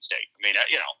Washington State. I mean,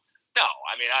 no.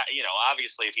 I mean,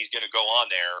 obviously if he's going to go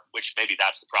on there, which maybe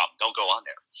that's the problem, don't go on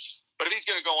there. But if he's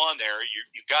going to go on there,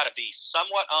 you've got to be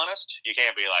somewhat honest. You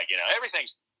can't be like,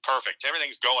 everything's perfect.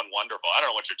 Everything's going wonderful. I don't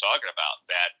know what you're talking about.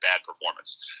 Bad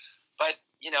performance. But,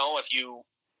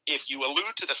 if you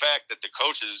allude to the fact that the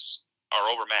coaches are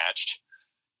overmatched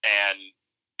and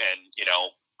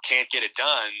can't get it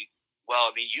done,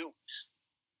 well,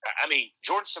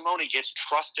 Jordan Simoni gets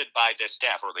trusted by this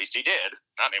staff, or at least he did,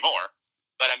 not anymore.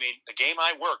 But I mean, the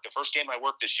first game I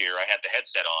worked this year, I had the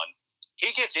headset on.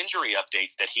 He gets injury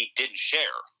updates that he didn't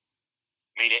share.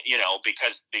 I mean,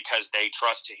 because they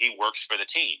trust he works for the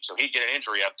team. So he'd get an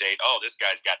injury update. Oh, this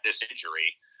guy's got this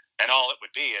injury, and all it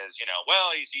would be is, well,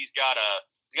 he's got a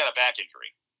back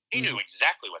injury. He knew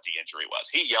exactly what the injury was.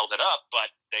 He yelled it up, but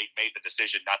they made the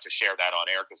decision not to share that on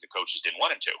air because the coaches didn't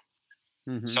want him to.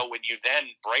 Mm-hmm. So when you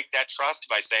then break that trust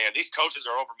by saying these coaches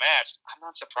are overmatched, I'm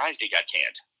not surprised he got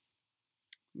canned.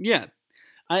 Yeah,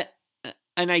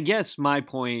 I guess my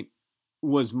point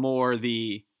was more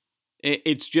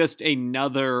it's just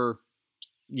another,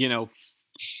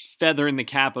 feather in the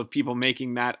cap of people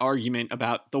making that argument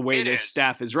about the way this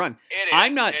staff is run.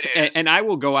 I'm not, and I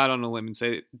will go out on a limb and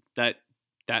say that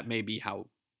may be how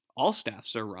all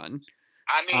staffs are run.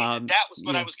 I mean, that was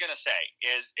what I was going to say.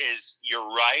 Is you're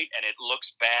right, and it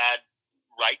looks bad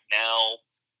right now,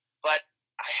 but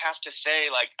I have to say,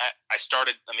 like, I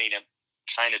started. I mean, I'm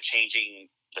kind of changing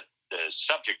the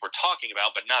subject we're talking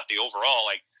about, but not the overall.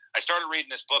 Like, I started reading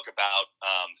this book about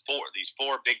these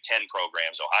four Big Ten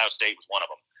programs. Ohio State was one of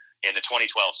them in the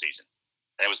 2012 season.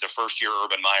 And it was the first year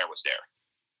Urban Meyer was there.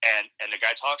 And the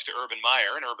guy talks to Urban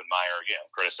Meyer, and Urban Meyer,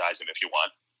 criticize him if you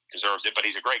want, deserves it, but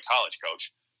he's a great college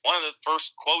coach. One of the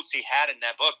first quotes he had in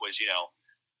that book was,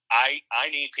 I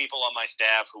need people on my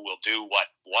staff who will do what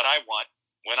I want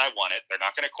when I want it. They're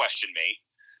not going to question me.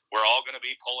 We're all going to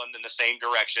be pulling in the same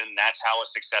direction. That's how a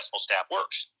successful staff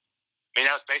works. I mean,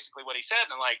 that was basically what he said.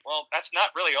 And I'm like, well, that's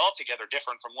not really altogether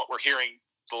different from what we're hearing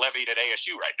levied at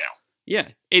ASU right now.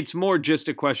 Yeah, it's more just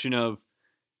a question of,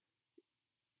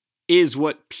 is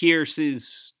what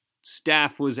Pierce's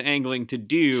staff was angling to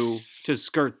do to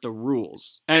skirt the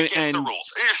rules? And the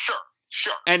rules.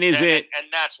 Sure. And and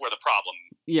that's where the problem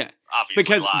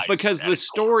obviously lies. Because the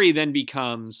story then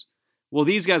becomes, well,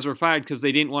 these guys were fired because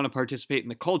they didn't want to participate in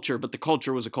the culture, but the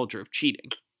culture was a culture of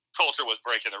cheating. Culture was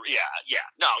breaking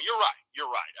no, you're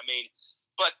right. I mean,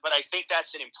 but I think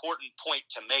that's an important point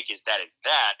to make, is that it's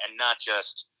that, and not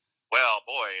just, well,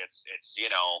 boy, it's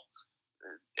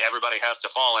everybody has to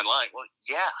fall in line. Well,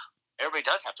 yeah, everybody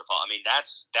does have to fall. I mean,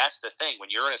 that's the thing. When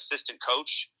you're an assistant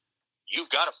coach, you've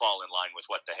got to fall in line with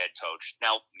what the head coach.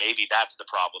 Now, maybe that's the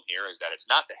problem here, is that it's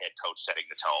not the head coach setting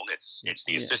the tone. It's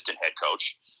the assistant head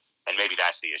coach, and maybe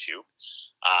that's the issue.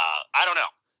 I don't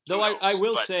know. Though I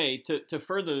will say, to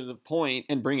further the point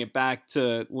and bring it back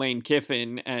to Lane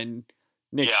Kiffin and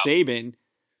Nick Saban,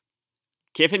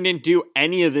 Kiffin didn't do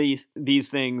any of these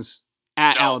things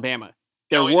at Alabama.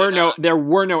 There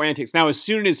were no antics. Now, as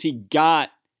soon as he got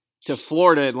to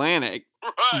Florida Atlantic,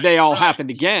 they all happened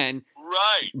again.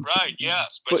 Right,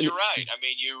 yes. But you're right. I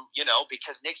mean,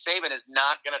 because Nick Saban is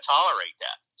not going to tolerate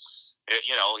that.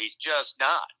 He's just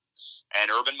not.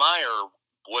 And Urban Meyer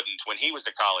wouldn't when he was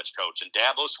a college coach, and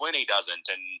Dabo Swinney doesn't.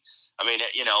 And I mean,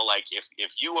 like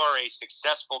if you are a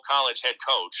successful college head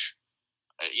coach,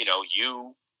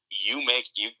 you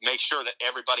make sure that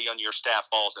everybody on your staff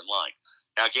falls in line.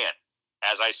 Now, again,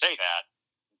 as I say that,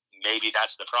 maybe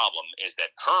that's the problem, is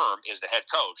that Herm is the head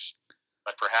coach,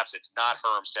 but perhaps it's not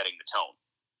Herm setting the tone.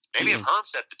 Maybe if Herm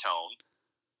set the tone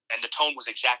and the tone was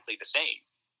exactly the same,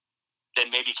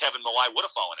 then maybe Kevin Mawae would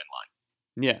have fallen in line.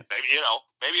 Yeah.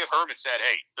 Maybe if Herm had said,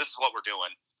 hey, this is what we're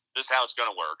doing, this is how it's going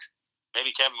to work,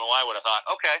 maybe Kevin Mawae would have thought,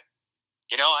 okay,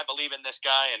 I believe in this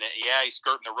guy, and he's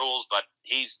skirting the rules, but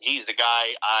he's the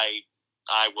guy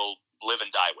I will live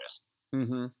and die with.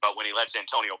 Mm-hmm. But when he lets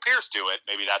Antonio Pierce do it,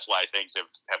 maybe that's why things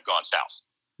have gone south.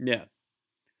 Yeah.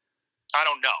 I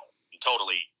don't know.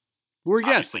 We're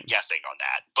guessing on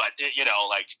that. But,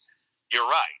 you're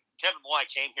right. Kevin Mawae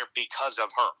came here because of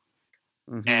Herm.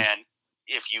 Mm-hmm. And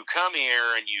if you come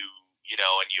here and you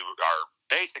are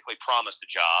basically promised a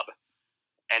job,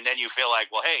 and then you feel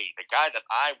like, well, hey, the guy that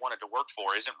I wanted to work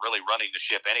for isn't really running the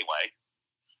ship anyway,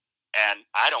 and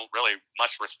I don't really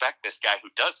much respect this guy who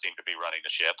does seem to be running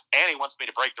the ship, and he wants me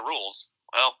to break the rules,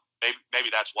 well, maybe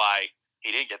that's why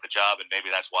he didn't get the job, and maybe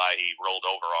that's why he rolled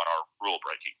over on our rule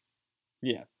breaking.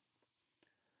 Yeah.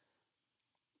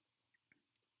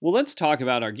 Well, let's talk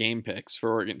about our game picks for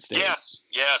Oregon State. Yes.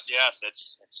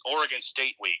 It's Oregon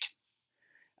State week.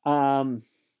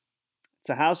 It's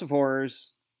a house of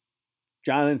horrors.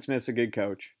 Jonathan Smith's a good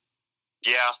coach.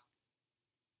 Yeah.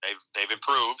 They've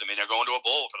improved. I mean, they're going to a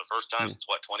bowl for the first time since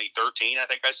 2013, I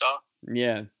think I saw.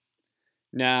 Yeah.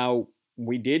 Now,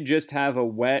 we did just have a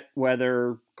wet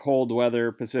weather, cold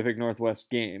weather Pacific Northwest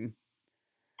game.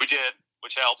 We did,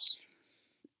 which helps.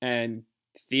 And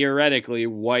theoretically,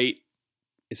 White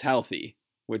is healthy,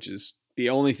 which is the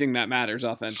only thing that matters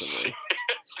offensively.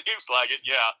 Seems like it,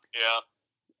 yeah.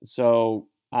 So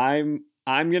I'm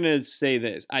I'm going to say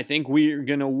this. I think we're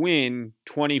going to win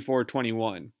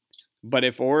 24-21. But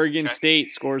if Oregon State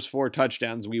scores 4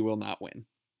 touchdowns, we will not win.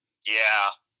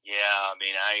 Yeah. I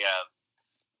mean,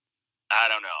 I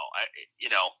don't know.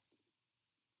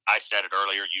 I said it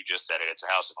earlier. You just said it. It's a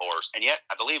house of horrors. And yet,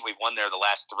 I believe we've won there the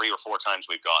last 3 or 4 times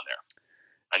we've gone there.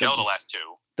 I know the last 2.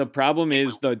 The problem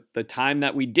is the time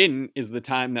that we didn't is the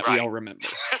time that we all remember.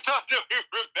 Yeah.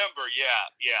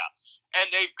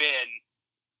 And they've been,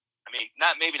 I mean,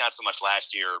 maybe not so much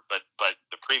last year, but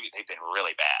the previous, they've been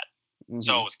really bad. Mm-hmm.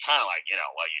 So it's kind of like,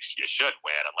 well, you should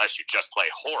win unless you just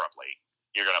play horribly.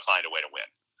 You're going to find a way to win.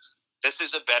 This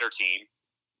is a better team.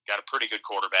 Got a pretty good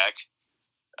quarterback.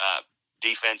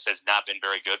 Defense has not been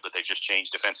very good, but they just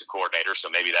changed defensive coordinator,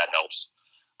 so maybe that helps.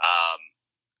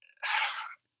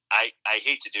 I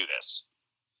hate to do this,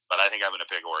 but I think I'm going to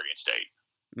pick Oregon State.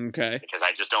 Okay. Because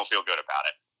I just don't feel good about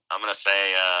it. I'm going to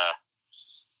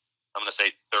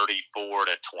say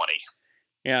 34-20.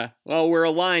 Yeah. Well, we're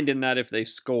aligned in that if they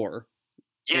score,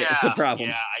 it's a problem.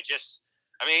 Yeah.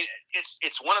 I mean,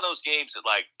 it's one of those games that,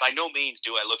 like, by no means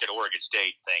do I look at Oregon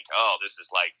State and think, oh, this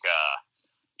is like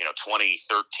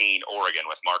 2013 Oregon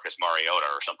with Marcus Mariota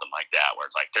or something like that, where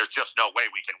it's like there's just no way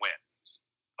we can win.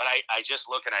 But I just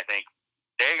look and I think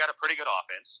they got a pretty good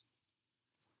offense.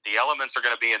 The elements are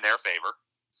going to be in their favor.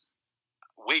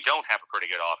 We don't have a pretty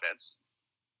good offense.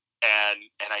 And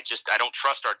I don't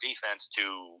trust our defense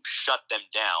to shut them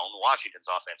down. Washington's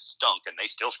offense stunk, and they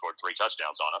still scored 3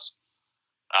 touchdowns on us.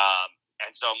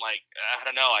 And so I'm like, I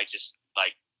don't know. I just,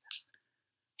 like,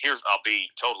 I'll be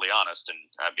totally honest, and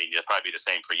I mean, it'll probably be the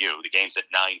same for you. The game's at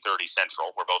 9:30 Central.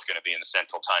 We're both going to be in the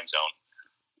Central time zone.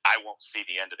 I won't see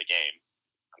the end of the game.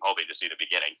 I'm hoping to see the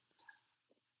beginning.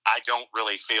 I don't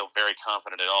really feel very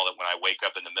confident at all that when I wake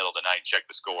up in the middle of the night and check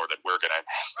the score that we're going to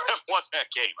have won that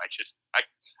game. I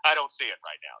don't see it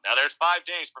right now. Now, there's 5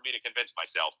 days for me to convince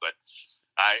myself, but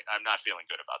I'm not feeling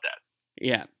good about that.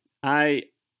 Yeah,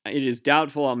 it is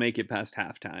doubtful I'll make it past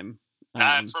halftime.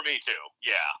 For me too.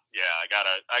 Yeah. I got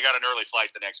an early flight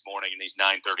the next morning in these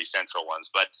 9:30 Central ones,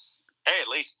 but hey, at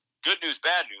least good news,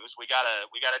 bad news. We got a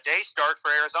day start for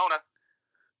Arizona.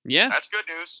 Yeah, that's good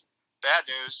news. Bad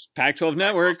news. Pac-12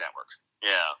 Network.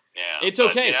 Yeah. It's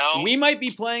okay. We might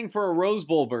be playing for a Rose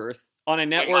Bowl berth on a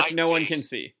network no one can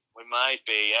see. We might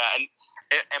be, yeah. And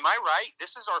am I right?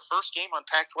 This is our first game on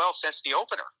Pac-12 since the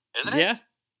opener, isn't it?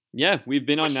 Yeah. We've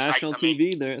been on national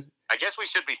TV. I guess we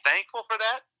should be thankful for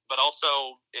that, but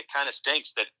also it kind of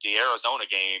stinks that the Arizona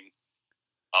game,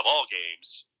 of all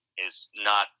games, is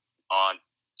not on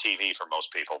TV for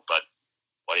most people. But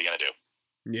what are you going to do?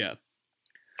 Yeah.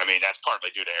 I mean, that's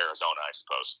partly due to Arizona, I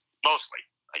suppose. Mostly,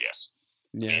 I guess.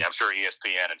 Yeah. I mean, I'm sure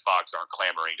ESPN and Fox aren't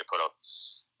clamoring to put a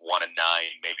 1-9,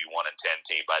 maybe 1-10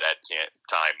 team by that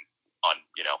time on,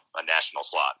 a national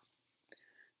slot.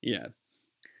 Yeah.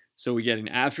 So we get an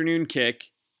afternoon kick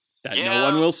that no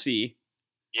one will see.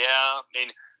 Yeah. I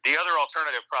mean, the other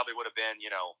alternative probably would have been,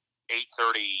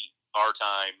 8:30 our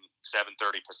time,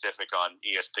 7:30 Pacific on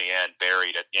ESPN,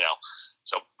 buried at,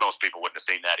 so most people wouldn't have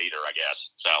seen that either, I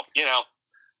guess. So,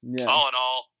 all in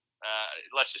all,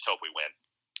 let's just hope we win.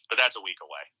 But that's a week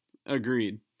away.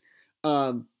 Agreed.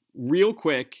 Real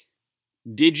quick,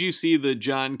 did you see the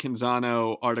John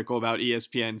Canzano article about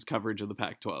ESPN's coverage of the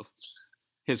Pac-12?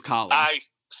 His column. I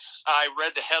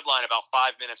read the headline about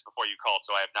 5 minutes before you called,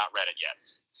 so I have not read it yet.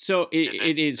 So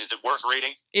is it worth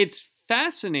reading? It's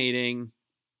fascinating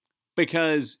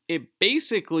because it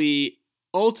basically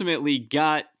ultimately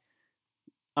got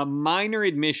a minor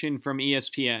admission from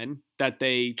ESPN that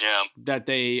they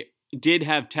did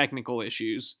have technical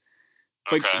issues,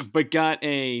 but got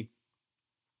a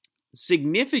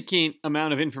significant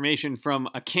amount of information from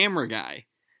a camera guy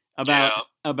about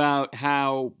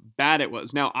how bad it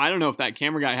was. Now, I don't know if that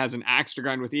camera guy has an axe to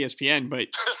grind with ESPN, but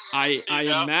I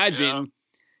imagine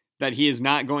that he is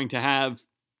not going to have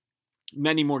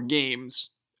many more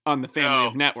games on the family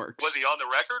of networks. Was he on the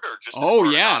record or just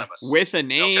anonymous? With a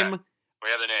name. Okay. We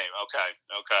have the name. Okay.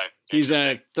 He's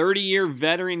a 30-year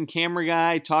veteran camera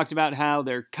guy. Talked about how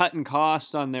they're cutting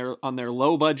costs on their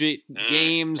low budget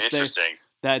games. Interesting.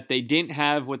 That they didn't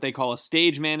have what they call a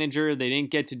stage manager. They didn't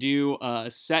get to do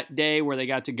a set day where they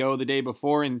got to go the day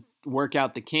before and work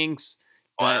out the kinks.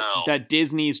 Wow. That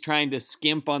Disney's trying to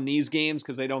skimp on these games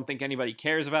because they don't think anybody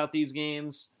cares about these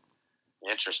games.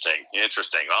 Interesting. Well,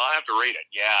 I'll have to read it.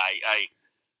 Yeah,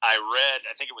 I read,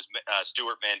 I think it was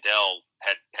Stuart Mandel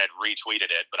had retweeted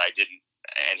it, but I didn't,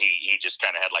 and he just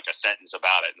kind of had like a sentence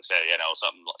about it and said,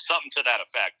 something to that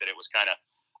effect, that it was kind of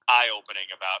eye-opening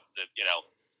about the,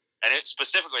 and it's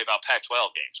specifically about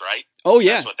Pac-12 games, right? Oh,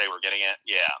 yeah. That's what they were getting at.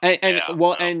 Yeah.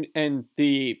 And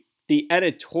the the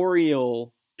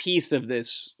editorial piece of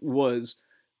this was,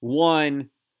 one,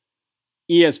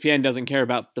 ESPN doesn't care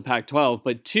about the Pac-12,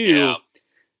 but two,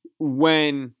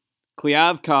 when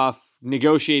Kliavkoff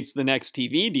negotiates the next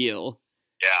TV deal,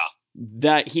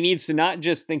 that he needs to not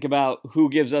just think about who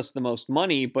gives us the most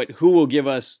money, but who will give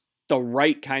us the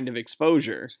right kind of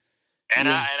exposure. And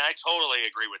I totally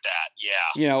agree with that.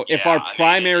 Yeah. You know, if our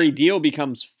primary deal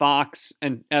becomes Fox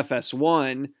and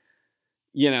FS1,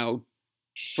 you know,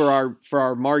 for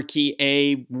our marquee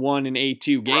A1 and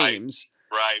A2 games,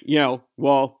 right. You know,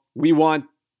 well, we want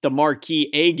the marquee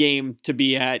A game to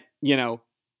be at, you know,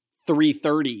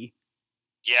 3:30.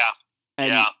 Yeah.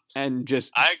 And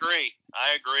just I agree.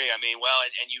 I mean, well,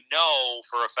 and you know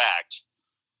for a fact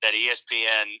that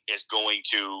ESPN is going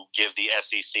to give the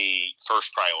SEC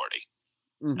first priority.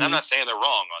 Mm-hmm. And I'm not saying they're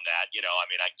wrong on that. You know, I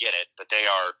mean, I get it, but they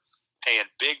are paying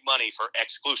big money for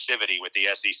exclusivity with the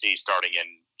SEC starting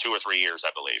in 2 or 3 years,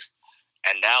 I believe.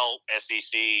 And now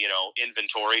SEC, you know,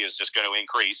 inventory is just going to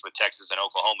increase with Texas and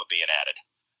Oklahoma being added.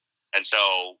 And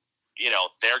so, you know,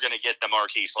 they're going to get the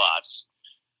marquee slots.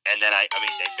 And then I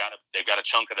mean, they've got a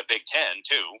chunk of the Big Ten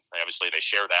too. Obviously, they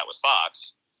share that with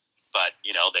Fox, but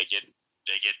you know, they get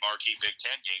marquee Big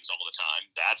Ten games all the time.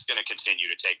 That's going to continue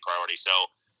to take priority. So,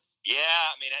 yeah,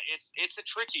 I mean, it's a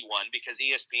tricky one because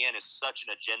ESPN is such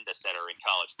an agenda setter in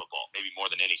college football, maybe more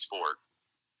than any sport.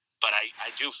 But I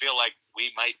do feel like we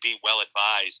might be well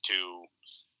advised to,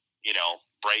 you know,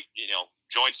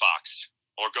 join Fox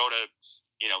or go to,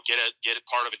 you know, get a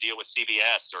part of a deal with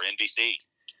CBS or NBC.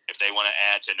 If they want to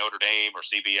add to Notre Dame or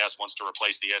CBS wants to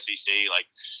replace the SEC, like,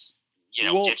 you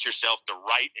know, get yourself the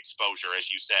right exposure, as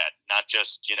you said, not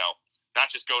just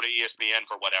go to ESPN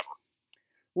for whatever.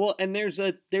 Well, and there's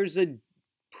a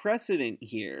precedent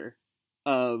here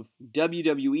of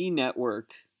WWE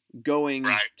Network going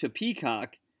to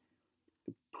Peacock,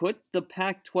 put the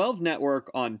Pac-12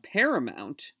 network on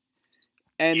Paramount,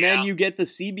 and then you get the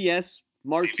CBS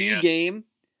marquee game.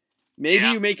 Maybe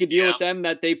you make a deal with them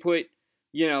that they put,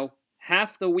 you know,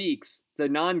 half the weeks, the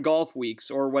non-golf weeks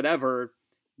or whatever,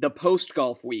 the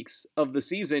post-golf weeks of the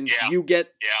season, you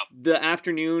get the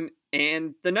afternoon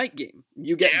and the night game.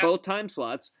 You get both time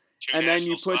slots. And then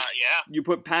you put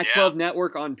Pac-12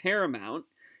 Network on Paramount,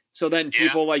 so then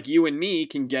people like you and me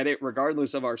can get it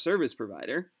regardless of our service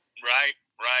provider. Right.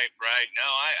 No,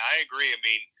 I agree. I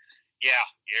mean,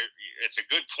 it's a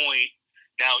good point.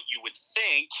 Now, you would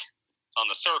think on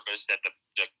the surface that the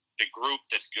group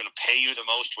that's going to pay you the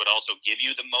most would also give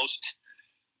you the most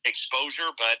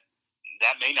exposure, but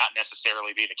that may not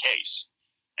necessarily be the case.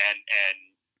 And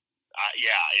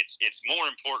it's more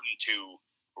important to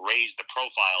raise the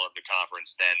profile of the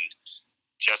conference than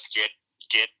just get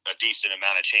a decent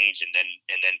amount of change and then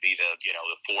be the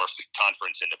fourth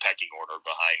conference in the pecking order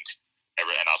behind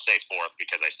and I'll say fourth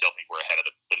because I still think we're ahead of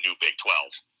the new Big 12.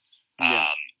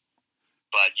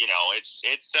 But you know, it's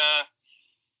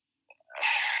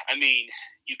I mean,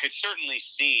 you could certainly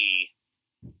see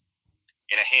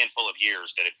in a handful of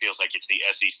years that it feels like it's the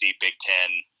SEC, Big Ten,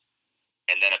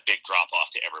 and then a big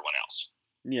drop-off to everyone else.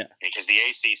 Yeah. Because the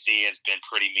ACC has been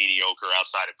pretty mediocre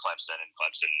outside of Clemson, and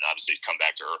Clemson obviously has come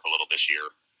back to earth a little this year.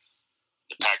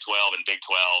 The Pac-12 and Big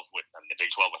 12, the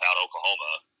Big 12 without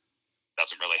Oklahoma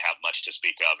doesn't really have much to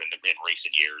speak of in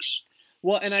recent years.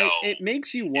 Well, and it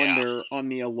makes you wonder on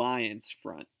the alliance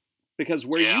front, because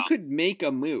where you could make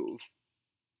a move,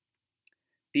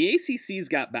 the ACC's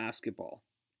got basketball,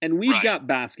 and we've got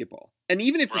basketball. And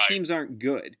even if the teams aren't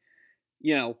good,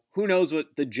 you know, who knows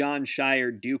what the John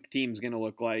Shire Duke team's going to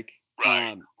look like.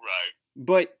 Right.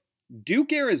 But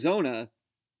Duke, Arizona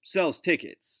sells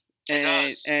tickets.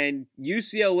 And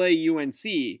UCLA,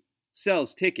 UNC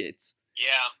sells tickets.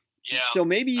 Yeah. So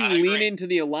maybe you lean into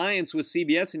the alliance with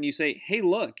CBS and you say, hey,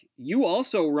 look, you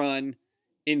also run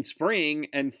in spring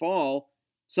and fall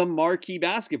some marquee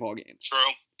basketball games.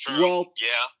 True. Well,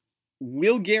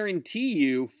 we'll guarantee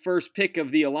you first pick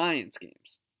of the alliance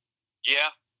games.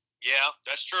 Yeah,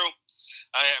 that's true.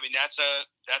 I mean, that's a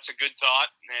good thought,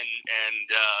 and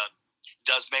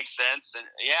does make sense. And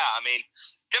I mean,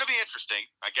 gonna be interesting.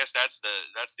 I guess that's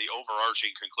the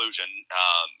overarching conclusion,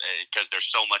 because there's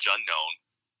so much unknown.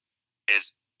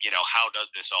 Is, you know, how does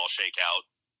this all shake out?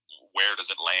 Where does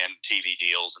it land? TV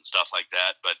deals and stuff like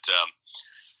that. But I'm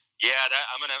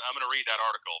gonna read that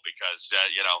article because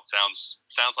you know, sounds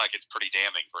like it's pretty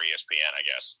damning for ESPN, I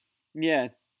guess. Yeah,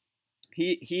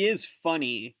 he is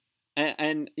funny,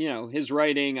 and you know, his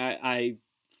writing.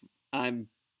 I'm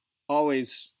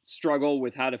always struggle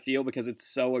with how to feel because it's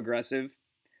so aggressive.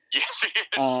 Yes.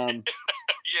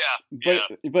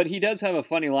 But he does have a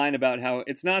funny line about how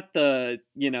it's not the,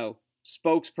 you know,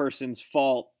 spokesperson's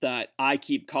fault that I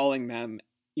keep calling them,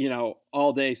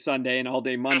 all day Sunday and all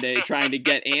day Monday trying to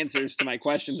get answers to my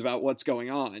questions about what's going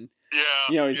on.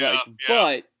 Yeah. He's like,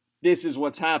 but this is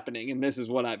what's happening and this is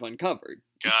what I've uncovered.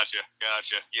 Gotcha.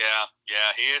 Yeah.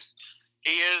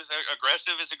 He is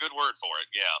aggressive is a good word for it.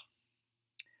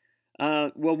 Yeah.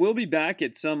 Well, we'll be back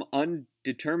at some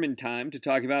undetermined time to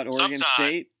talk about Oregon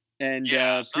State and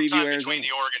preview Arizona. Between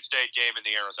the Oregon State game and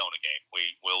the Arizona game.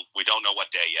 We don't know what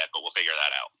day yet, but we'll figure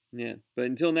that out. Yeah. But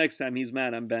until next time, he's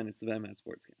Matt. I'm Ben. It's the Ben Matt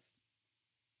Sportscast.